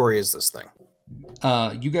size category is this thing?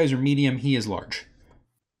 You guys are medium, he is large.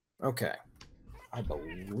 Okay. I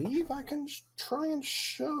believe I can try and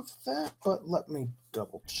shove that, but let me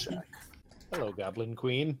double check. Hello, Goblin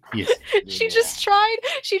Queen. Yes. She just tried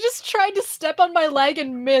to step on my leg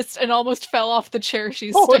and missed and almost fell off the chair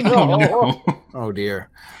she's Oh, standing Oh, on. no. Oh dear.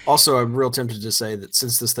 Also, I'm real tempted to say that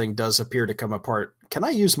since this thing does appear to come apart, can I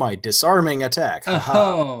use my disarming attack? Haha.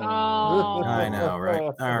 Oh. Oh. I know, right? All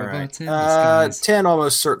What right. about 10 disguise? 10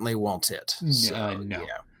 almost certainly won't hit. So, no. Yeah.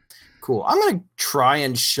 Cool. I'm gonna try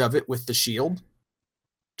and shove it with the shield.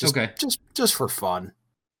 Okay. Just for fun.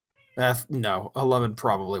 No, 11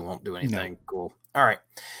 probably won't do anything. Cool. All right.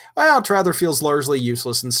 Well, Trather feels largely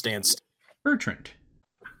useless and stands. Bertrand.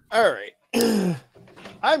 All right.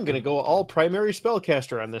 I'm going to go all primary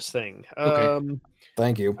spellcaster on this thing. Okay.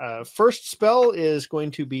 Thank you. First spell is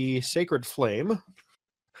going to be Sacred Flame.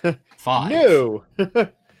 5. No.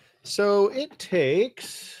 So it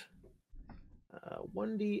takes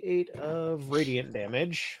 1d8 of radiant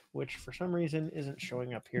damage, which for some reason isn't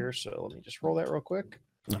showing up here. So let me just roll that real quick.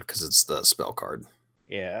 Because it's the spell card.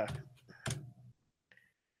 Yeah.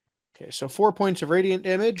 Okay, so 4 points of radiant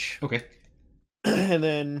damage. Okay. And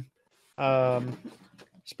then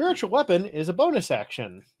Spiritual Weapon is a bonus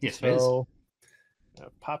action. Yes, it is. So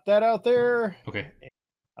pop that out there. Okay.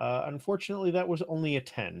 Unfortunately, that was only a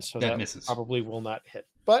 10, so That that misses. probably will not hit.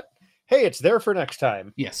 But hey, it's there for next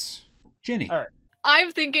time. Yes. Jenny. All right.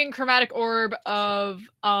 I'm thinking chromatic orb of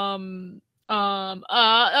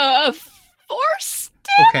force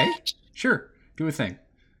Okay. damage. Sure. Do a thing.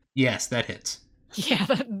 Yes, that hits. Yeah,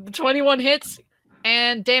 21 hits,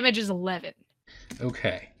 and damage is 11.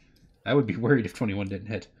 Okay. I would be worried if 21 didn't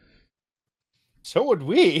hit. So would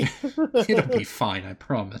we. It'll be fine, I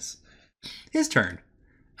promise. His turn.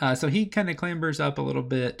 So he kind of clambers up a little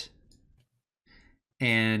bit,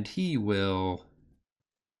 and he will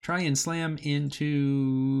try and slam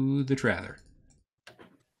into the Trather.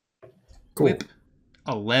 Cool. Whip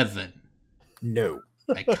 11. No.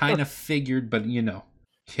 I kind of figured, but you know.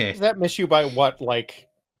 Okay. Does that miss you by what, like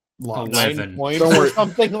Lots. 11. 9 points Don't or worry.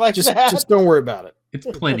 something like Just that? don't worry about it. It's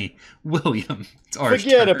plenty. William, it's our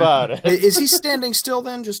Forget turn. about it. Is he standing still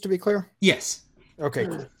then, just to be clear? Yes. Okay,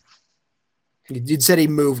 cool. You said he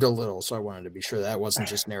moved a little, so I wanted to be sure that wasn't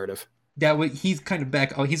just narrative. That way, he's kind of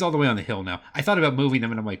back. Oh, he's all the way on the hill now. I thought about moving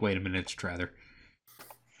him, and I'm like, wait a minute, it's Trather.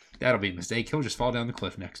 That'll be a mistake. He'll just fall down the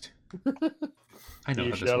cliff next. I know He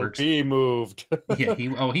how this shall works. be moved. Yeah, he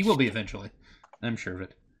will be eventually. I'm sure of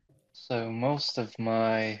it. So most of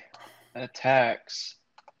my attacks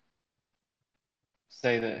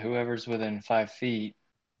say that whoever's within 5 feet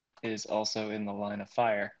is also in the line of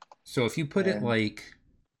fire. So if you put it And- like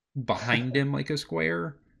behind him like a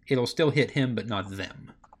square, it'll still hit him, but not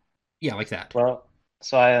them. Yeah, like that. Well,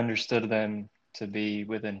 so I understood them to be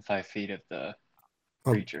within 5 feet of the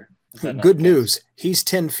Oh, creature. Is that not Good the case? news. He's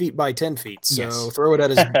 10 feet by 10 feet. So Yes. throw it at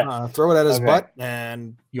his Okay. butt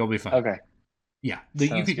and You'll be fine. Okay. Yeah,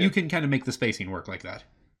 Sounds you good. can kind of make the spacing work like that.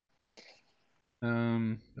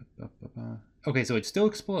 Okay, so it still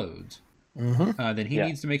explodes. Then he Yeah.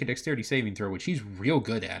 needs to make a dexterity saving throw, which he's real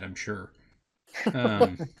good at, I'm sure.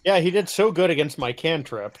 Yeah, he did so good against my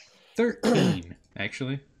cantrip. 13,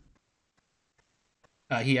 actually.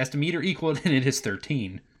 He has to meet or equal it, and it is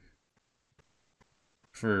 13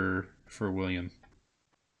 for William.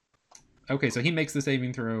 Okay, so he makes the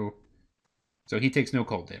saving throw. So he takes no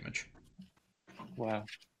cold damage. Wow.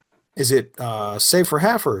 is it save for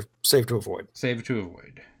half or save to avoid? Save to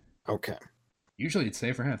avoid. Okay. Usually it's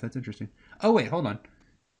save for half. That's interesting. Oh, wait, hold on.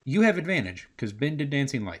 You have advantage, because Ben did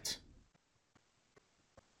Dancing Lights.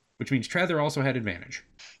 Which means Trather also had advantage.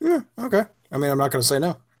 Yeah, okay. I mean, I'm not going to say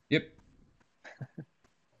no. Yep.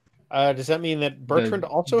 Does that mean that Bertrand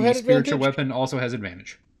also the had spiritual advantage? weapon also has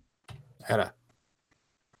advantage. Had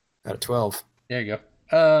a 12. There you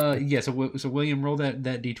go. Yeah. So William, roll that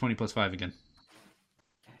d20 plus 5 again.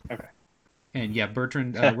 Okay. And yeah,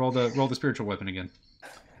 Bertrand, roll the spiritual weapon again.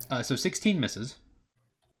 So 16 misses.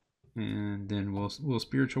 And then we'll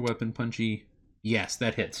spiritual weapon punchy. Yes,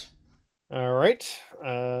 that hits. All right.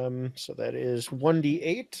 So that is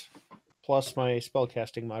 1d8 plus my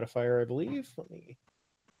spellcasting modifier, I believe. Let me.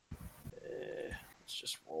 Let's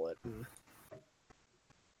just roll it. There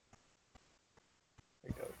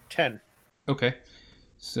we go. 10. Okay.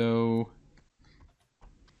 So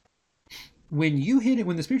when you hit it,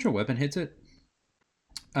 when the spiritual weapon hits it,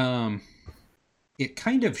 it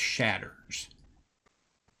kind of shatters.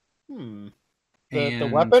 The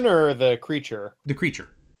And weapon or the creature? the creature.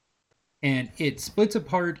 And it splits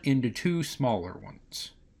apart into 2 smaller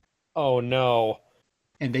ones. Oh no.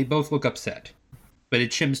 And they both look upset. But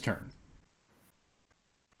it's Shim's turn.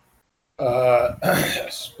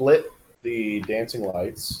 Split the dancing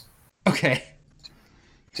lights Okay.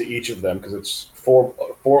 to each of them because it's four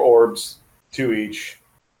orbs, 2 each.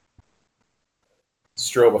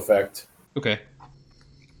 Strobe effect, Okay.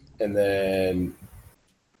 and then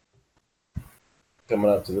coming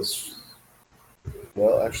up to this.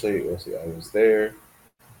 Well, actually, let's see. I was there.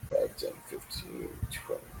 5, 10, 15,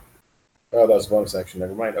 20. Oh, that was bonus action.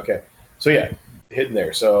 Never mind. Okay. So, yeah, hitting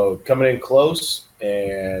there. So, coming in close,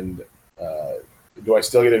 and do I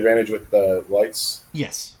still get advantage with the lights?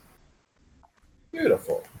 Yes.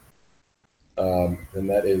 Beautiful. And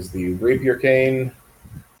that is the rapier cane.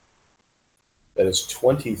 That is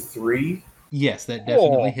 23. Yes, that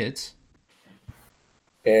definitely Oh. hits.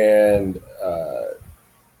 And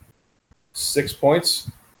 6 points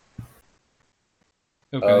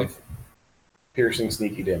Okay. of piercing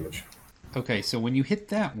sneaky damage. Okay, so when you hit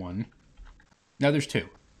that one, now there's 2.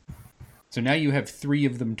 So now you have 3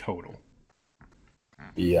 of them total.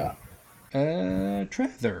 Yeah.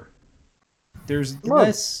 Trather. There's Come on.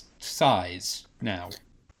 less size now.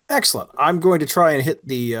 Excellent. I'm going to try and hit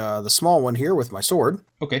the small one here with my sword.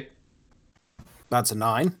 Okay. That's a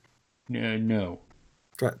 9. No.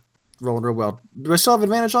 Rolling real well. Do I still have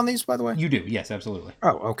advantage on these, by the way? You do, yes, absolutely.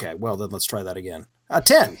 Oh, okay. Well, then let's try that again.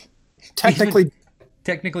 10. Technically.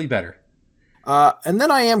 Technically better. And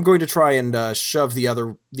then I am going to try and shove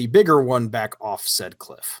the bigger one back off said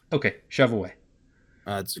cliff. Okay, shove away.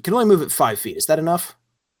 It can only move it 5 feet. Is that enough?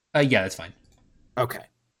 Yeah, that's fine. Okay.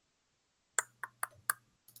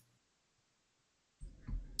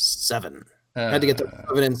 7. Had to get the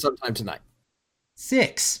 7 in sometime tonight.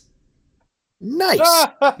 6. Nice.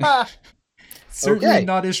 Certainly Okay.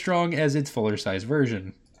 not as strong as its fuller size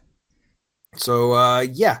version. So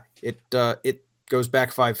yeah, it goes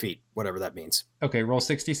back 5 feet, whatever that means. Okay, roll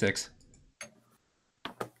 66.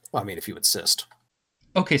 Well, I mean, if you insist.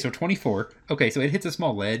 Okay, so 24. Okay, so it hits a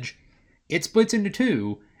small ledge. It splits into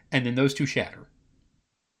 2, and then those 2 shatter.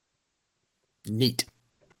 Neat.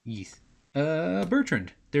 Yes.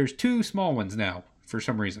 Bertrand, there's 2 small ones now, for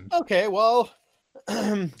some reason. Okay, well,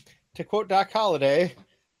 to quote Doc Holliday,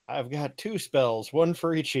 I've got 2 spells, one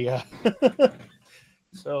for each of you.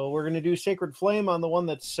 So we're going to do Sacred Flame on the one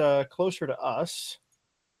that's closer to us.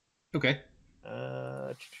 Okay.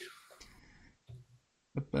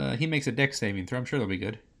 He makes a dex saving throw. I'm sure that'll be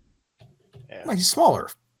good. Yeah. Well, he's smaller,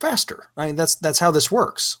 faster. I mean, that's how this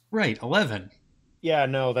works. Right, 11. Yeah,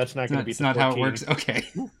 no, that's not going to be That's not how it 14. works. Okay.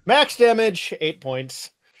 Max damage, 8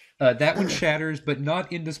 points. That one shatters, but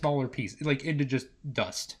not into smaller pieces, like into just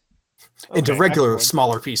dust. Into Okay, regular excellent.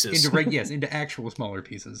 smaller pieces. Yes, into actual smaller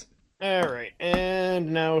pieces. All right,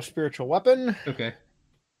 and now Spiritual Weapon. Okay.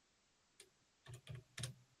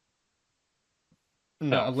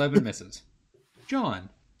 No. 11 misses. John.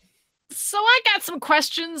 So I got some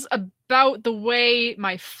questions about the way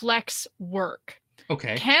my flex work.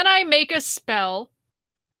 Okay. Can I make a spell?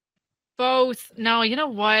 Both. No, you know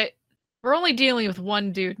what? We're only dealing with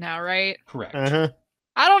one dude now, right? Correct. Uh-huh.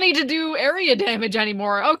 I don't need to do area damage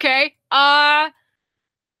anymore. Okay.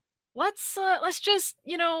 Let's just,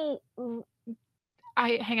 hang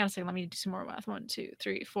on a second, let me do some more math. 1, 2,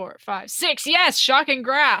 3, 4, 5, 6. Yes, Shocking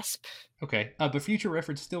Grasp. Okay. But future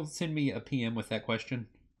reference, still send me a PM with that question.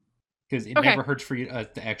 Because it Okay. never hurts for you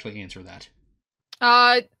to actually answer that.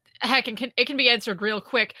 Heck, it can be answered real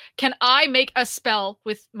quick. Can I make a spell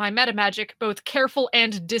with my meta magic, both careful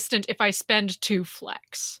and distant, if I spend 2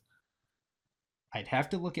 flex? I'd have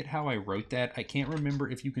to look at how I wrote that. I can't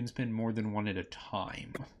remember if you can spend more than one at a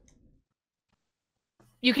time.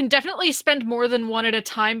 You can definitely spend more than one at a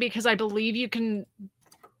time because I believe you can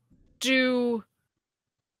do.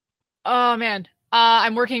 Oh man,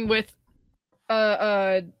 I'm working with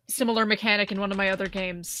a similar mechanic in one of my other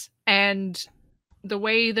games, and the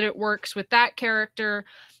way that it works with that character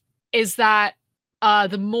is that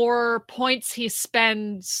the more points he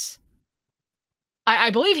spends,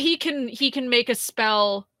 I believe he can make a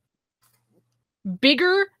spell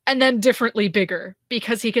bigger and then differently bigger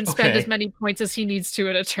because he can spend Okay. as many points as he needs to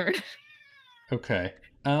in a turn. Okay.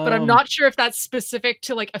 But I'm not sure if that's specific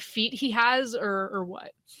to like a feat he has or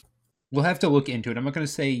what. We'll have to look into it. I'm not going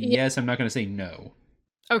to say yes. I'm not going to say no.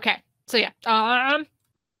 Okay. So yeah.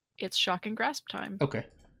 It's Shocking Grasp time. Okay.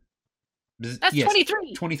 That's Yes,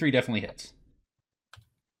 23. 23 definitely hits.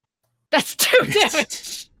 That's 2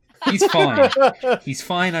 damage. He's fine. He's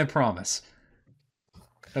fine, I promise.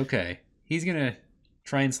 Okay. He's going to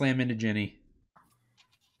try and slam into Jenny.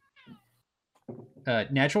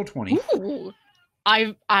 Natural 20. Ooh.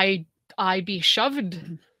 I be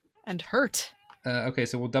shoved and hurt. Okay,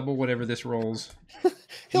 so we'll double whatever this rolls.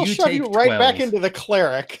 He'll You shove you take right back 12. into the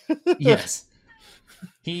cleric. Yes.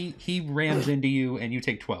 He rams into you and you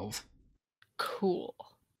take 12. Cool.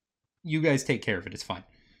 You guys take care of it. It's fine.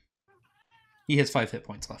 He has 5 hit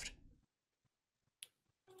points left.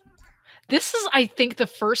 This is, I think, the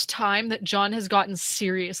first time that John has gotten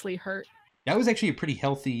seriously hurt. That was actually a pretty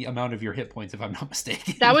healthy amount of your hit points, if I'm not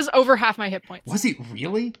mistaken. That was over half my hit points. Was it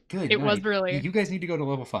really? Good. It was night. really. You guys need to go to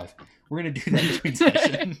level 5. We're going to do that between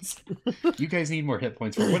sessions. You guys need more hit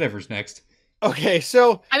points for whatever's next. Okay,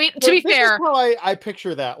 so I mean, to be this fair, is how I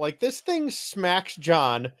picture that. Like, this thing smacks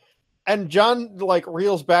John, And John like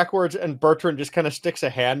reels backwards, and Bertrand just kind of sticks a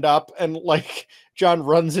hand up, and like John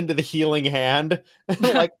runs into the healing hand, and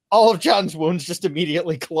like all of John's wounds just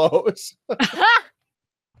immediately close.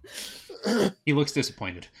 He looks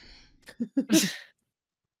disappointed.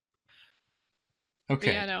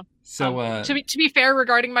 Okay. Yeah, no. So to be fair,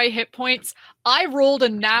 regarding my hit points, I rolled a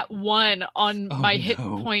nat 1 on my hit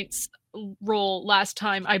points roll last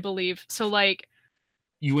time, I believe. So like,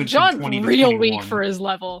 you went John's from 20 to real 21. weak for his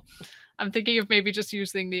level. I'm thinking of maybe just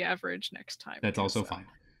using the average next time. That's also fine.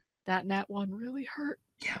 That nat 1 really hurt.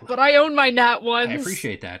 Yeah, But I own my nat 1s. I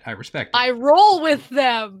appreciate that. I respect it. I roll with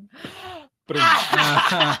them.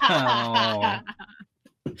 Oh.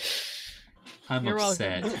 I'm You're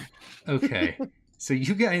upset. welcome. Okay. So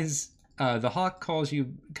you guys, the hawk calls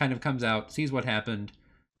you, kind of comes out, sees what happened,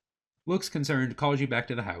 looks concerned, calls you back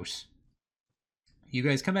to the house. You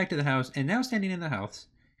guys come back to the house, and now standing in the house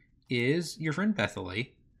is your friend Bethely.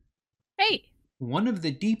 Hey. One of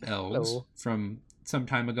the deep elves Hello. from some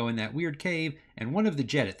time ago in that weird cave, and one of the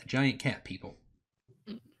Jedit, the giant cat people.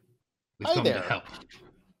 We've Hi come there. to help.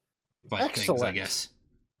 Fight things, I Excellent. guess.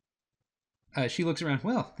 She looks around.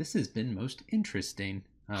 Well, this has been most interesting.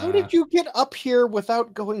 How did you get up here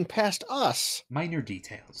without going past us? Minor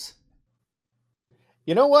details.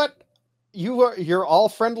 You know what? You're all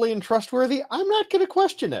friendly and trustworthy. I'm not going to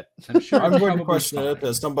question it. I'm sure I'm it's going to probably question it fine.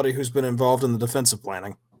 as somebody who's been involved in the defensive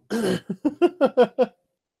planning.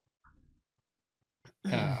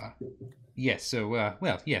 Yes. So,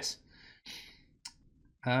 well, yes.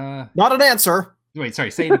 Not an answer. Wait,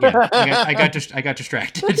 sorry. Say it again. I got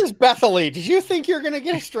distracted. This is Bethely. Did you think you're going to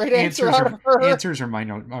get a straight answer out of her? Answers are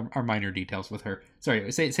minor details with her.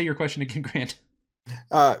 Sorry. Say your question again, Grant.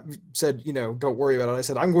 Said, don't worry about it. I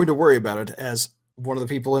said, I'm going to worry about it as one of the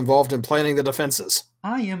people involved in planning the defenses.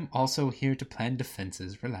 I am also here to plan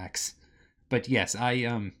defenses. Relax. But yes, I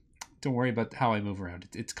don't worry about how I move around.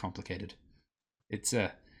 It's complicated. It's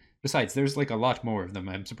besides, there's like a lot more of them.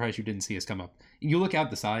 I'm surprised you didn't see us come up. You look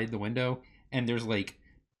out the window, and there's like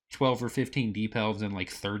 12 or 15 deep elves and like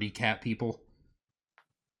 30 cat people.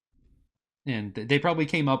 And they probably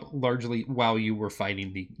came up largely while you were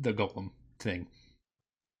fighting the golem thing.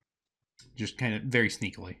 Just kind of very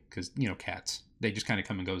sneakily, because, cats. They just kind of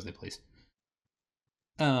come and go as they please.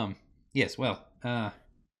 Yes, well, yeah,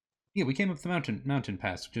 we came up the mountain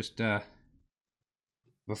pass just,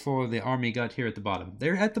 before the army got here at the bottom.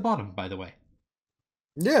 They're at the bottom, by the way.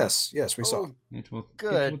 Yes, we saw. It will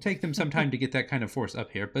Good. take them some time to get that kind of force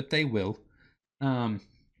up here, but they will. And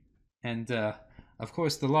of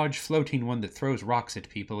course, the large floating one that throws rocks at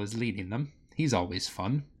people is leading them. He's always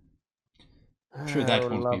fun. I'm sure that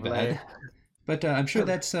won't be bad. But I'm sure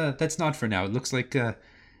that's not for now. It looks like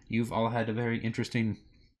you've all had a very interesting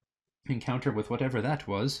encounter with whatever that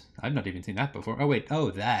was. I've not even seen that before. Oh wait,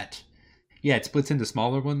 that. Yeah, it splits into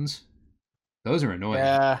smaller ones. Those are annoying.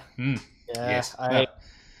 Yeah. Yeah, Yes.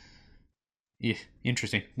 yeah,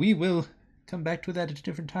 interesting. We will come back to that at a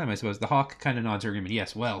different time, I suppose. The hawk kind of nods her agreement.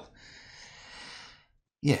 Yes, well.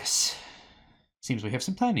 Yes. Seems we have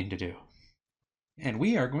some planning to do. And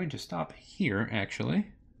we are going to stop here, actually.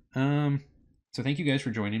 So thank you guys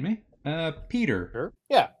for joining me. Peter. Sure.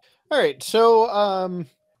 Yeah. All right. So,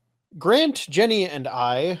 Grant, Jenny, and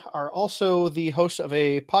I are also the hosts of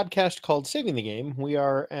a podcast called Saving the Game. We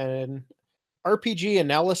are an RPG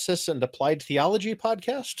analysis and applied theology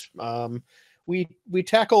podcast. We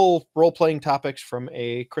tackle role-playing topics from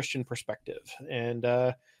a Christian perspective, and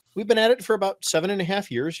we've been at it for about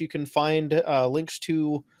 7.5 years. You can find links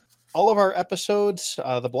to all of our episodes,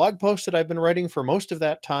 the blog post that I've been writing for most of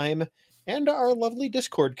that time, and our lovely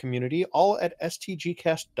Discord community, all at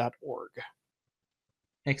stgcast.org.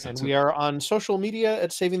 Excellent. And we are on social media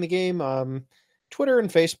at Saving the Game, Twitter and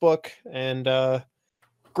Facebook, and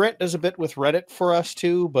Grant does a bit with Reddit for us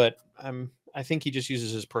too, but I think he just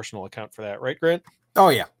uses his personal account for that, right, Grant? Oh,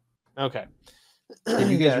 yeah. Okay.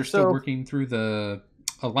 And you guys Yeah, are still so- working through the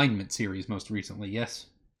alignment series most recently, yes?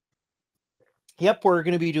 Yep, we're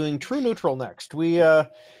going to be doing True Neutral next. We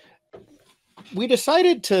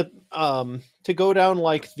decided to go down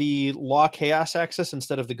like the law chaos axis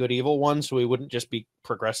instead of the good evil one, so we wouldn't just be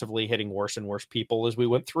progressively hitting worse and worse people as we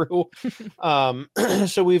went through.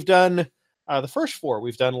 So we've done the first 4.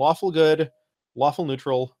 We've done lawful good, lawful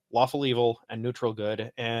neutral, lawful evil, and neutral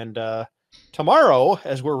good. And tomorrow,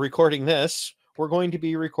 as we're recording this, we're going to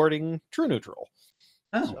be recording True Neutral.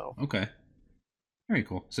 Oh, So- okay. Very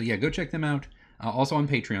cool. So yeah, go check them out. Also on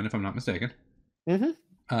Patreon, if I'm not mistaken. Mhm.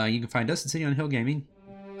 You can find us at City on Hill Gaming,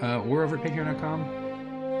 or over at patreon.com.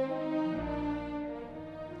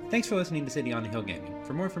 Thanks for listening to City on the Hill Gaming.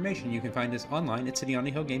 For more information, you can find us online at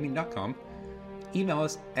cityonthehillgaming.com. email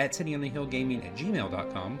us at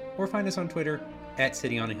cityonthehillgaming@gmail.com or find us on Twitter at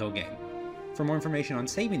cityonthehillgame. For more information on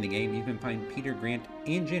saving the game, you can find Peter, Grant,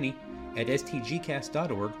 and Jenny at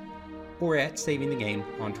stgcast.org or at Saving the Game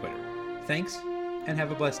on Twitter. Thanks, and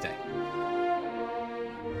have a blessed day.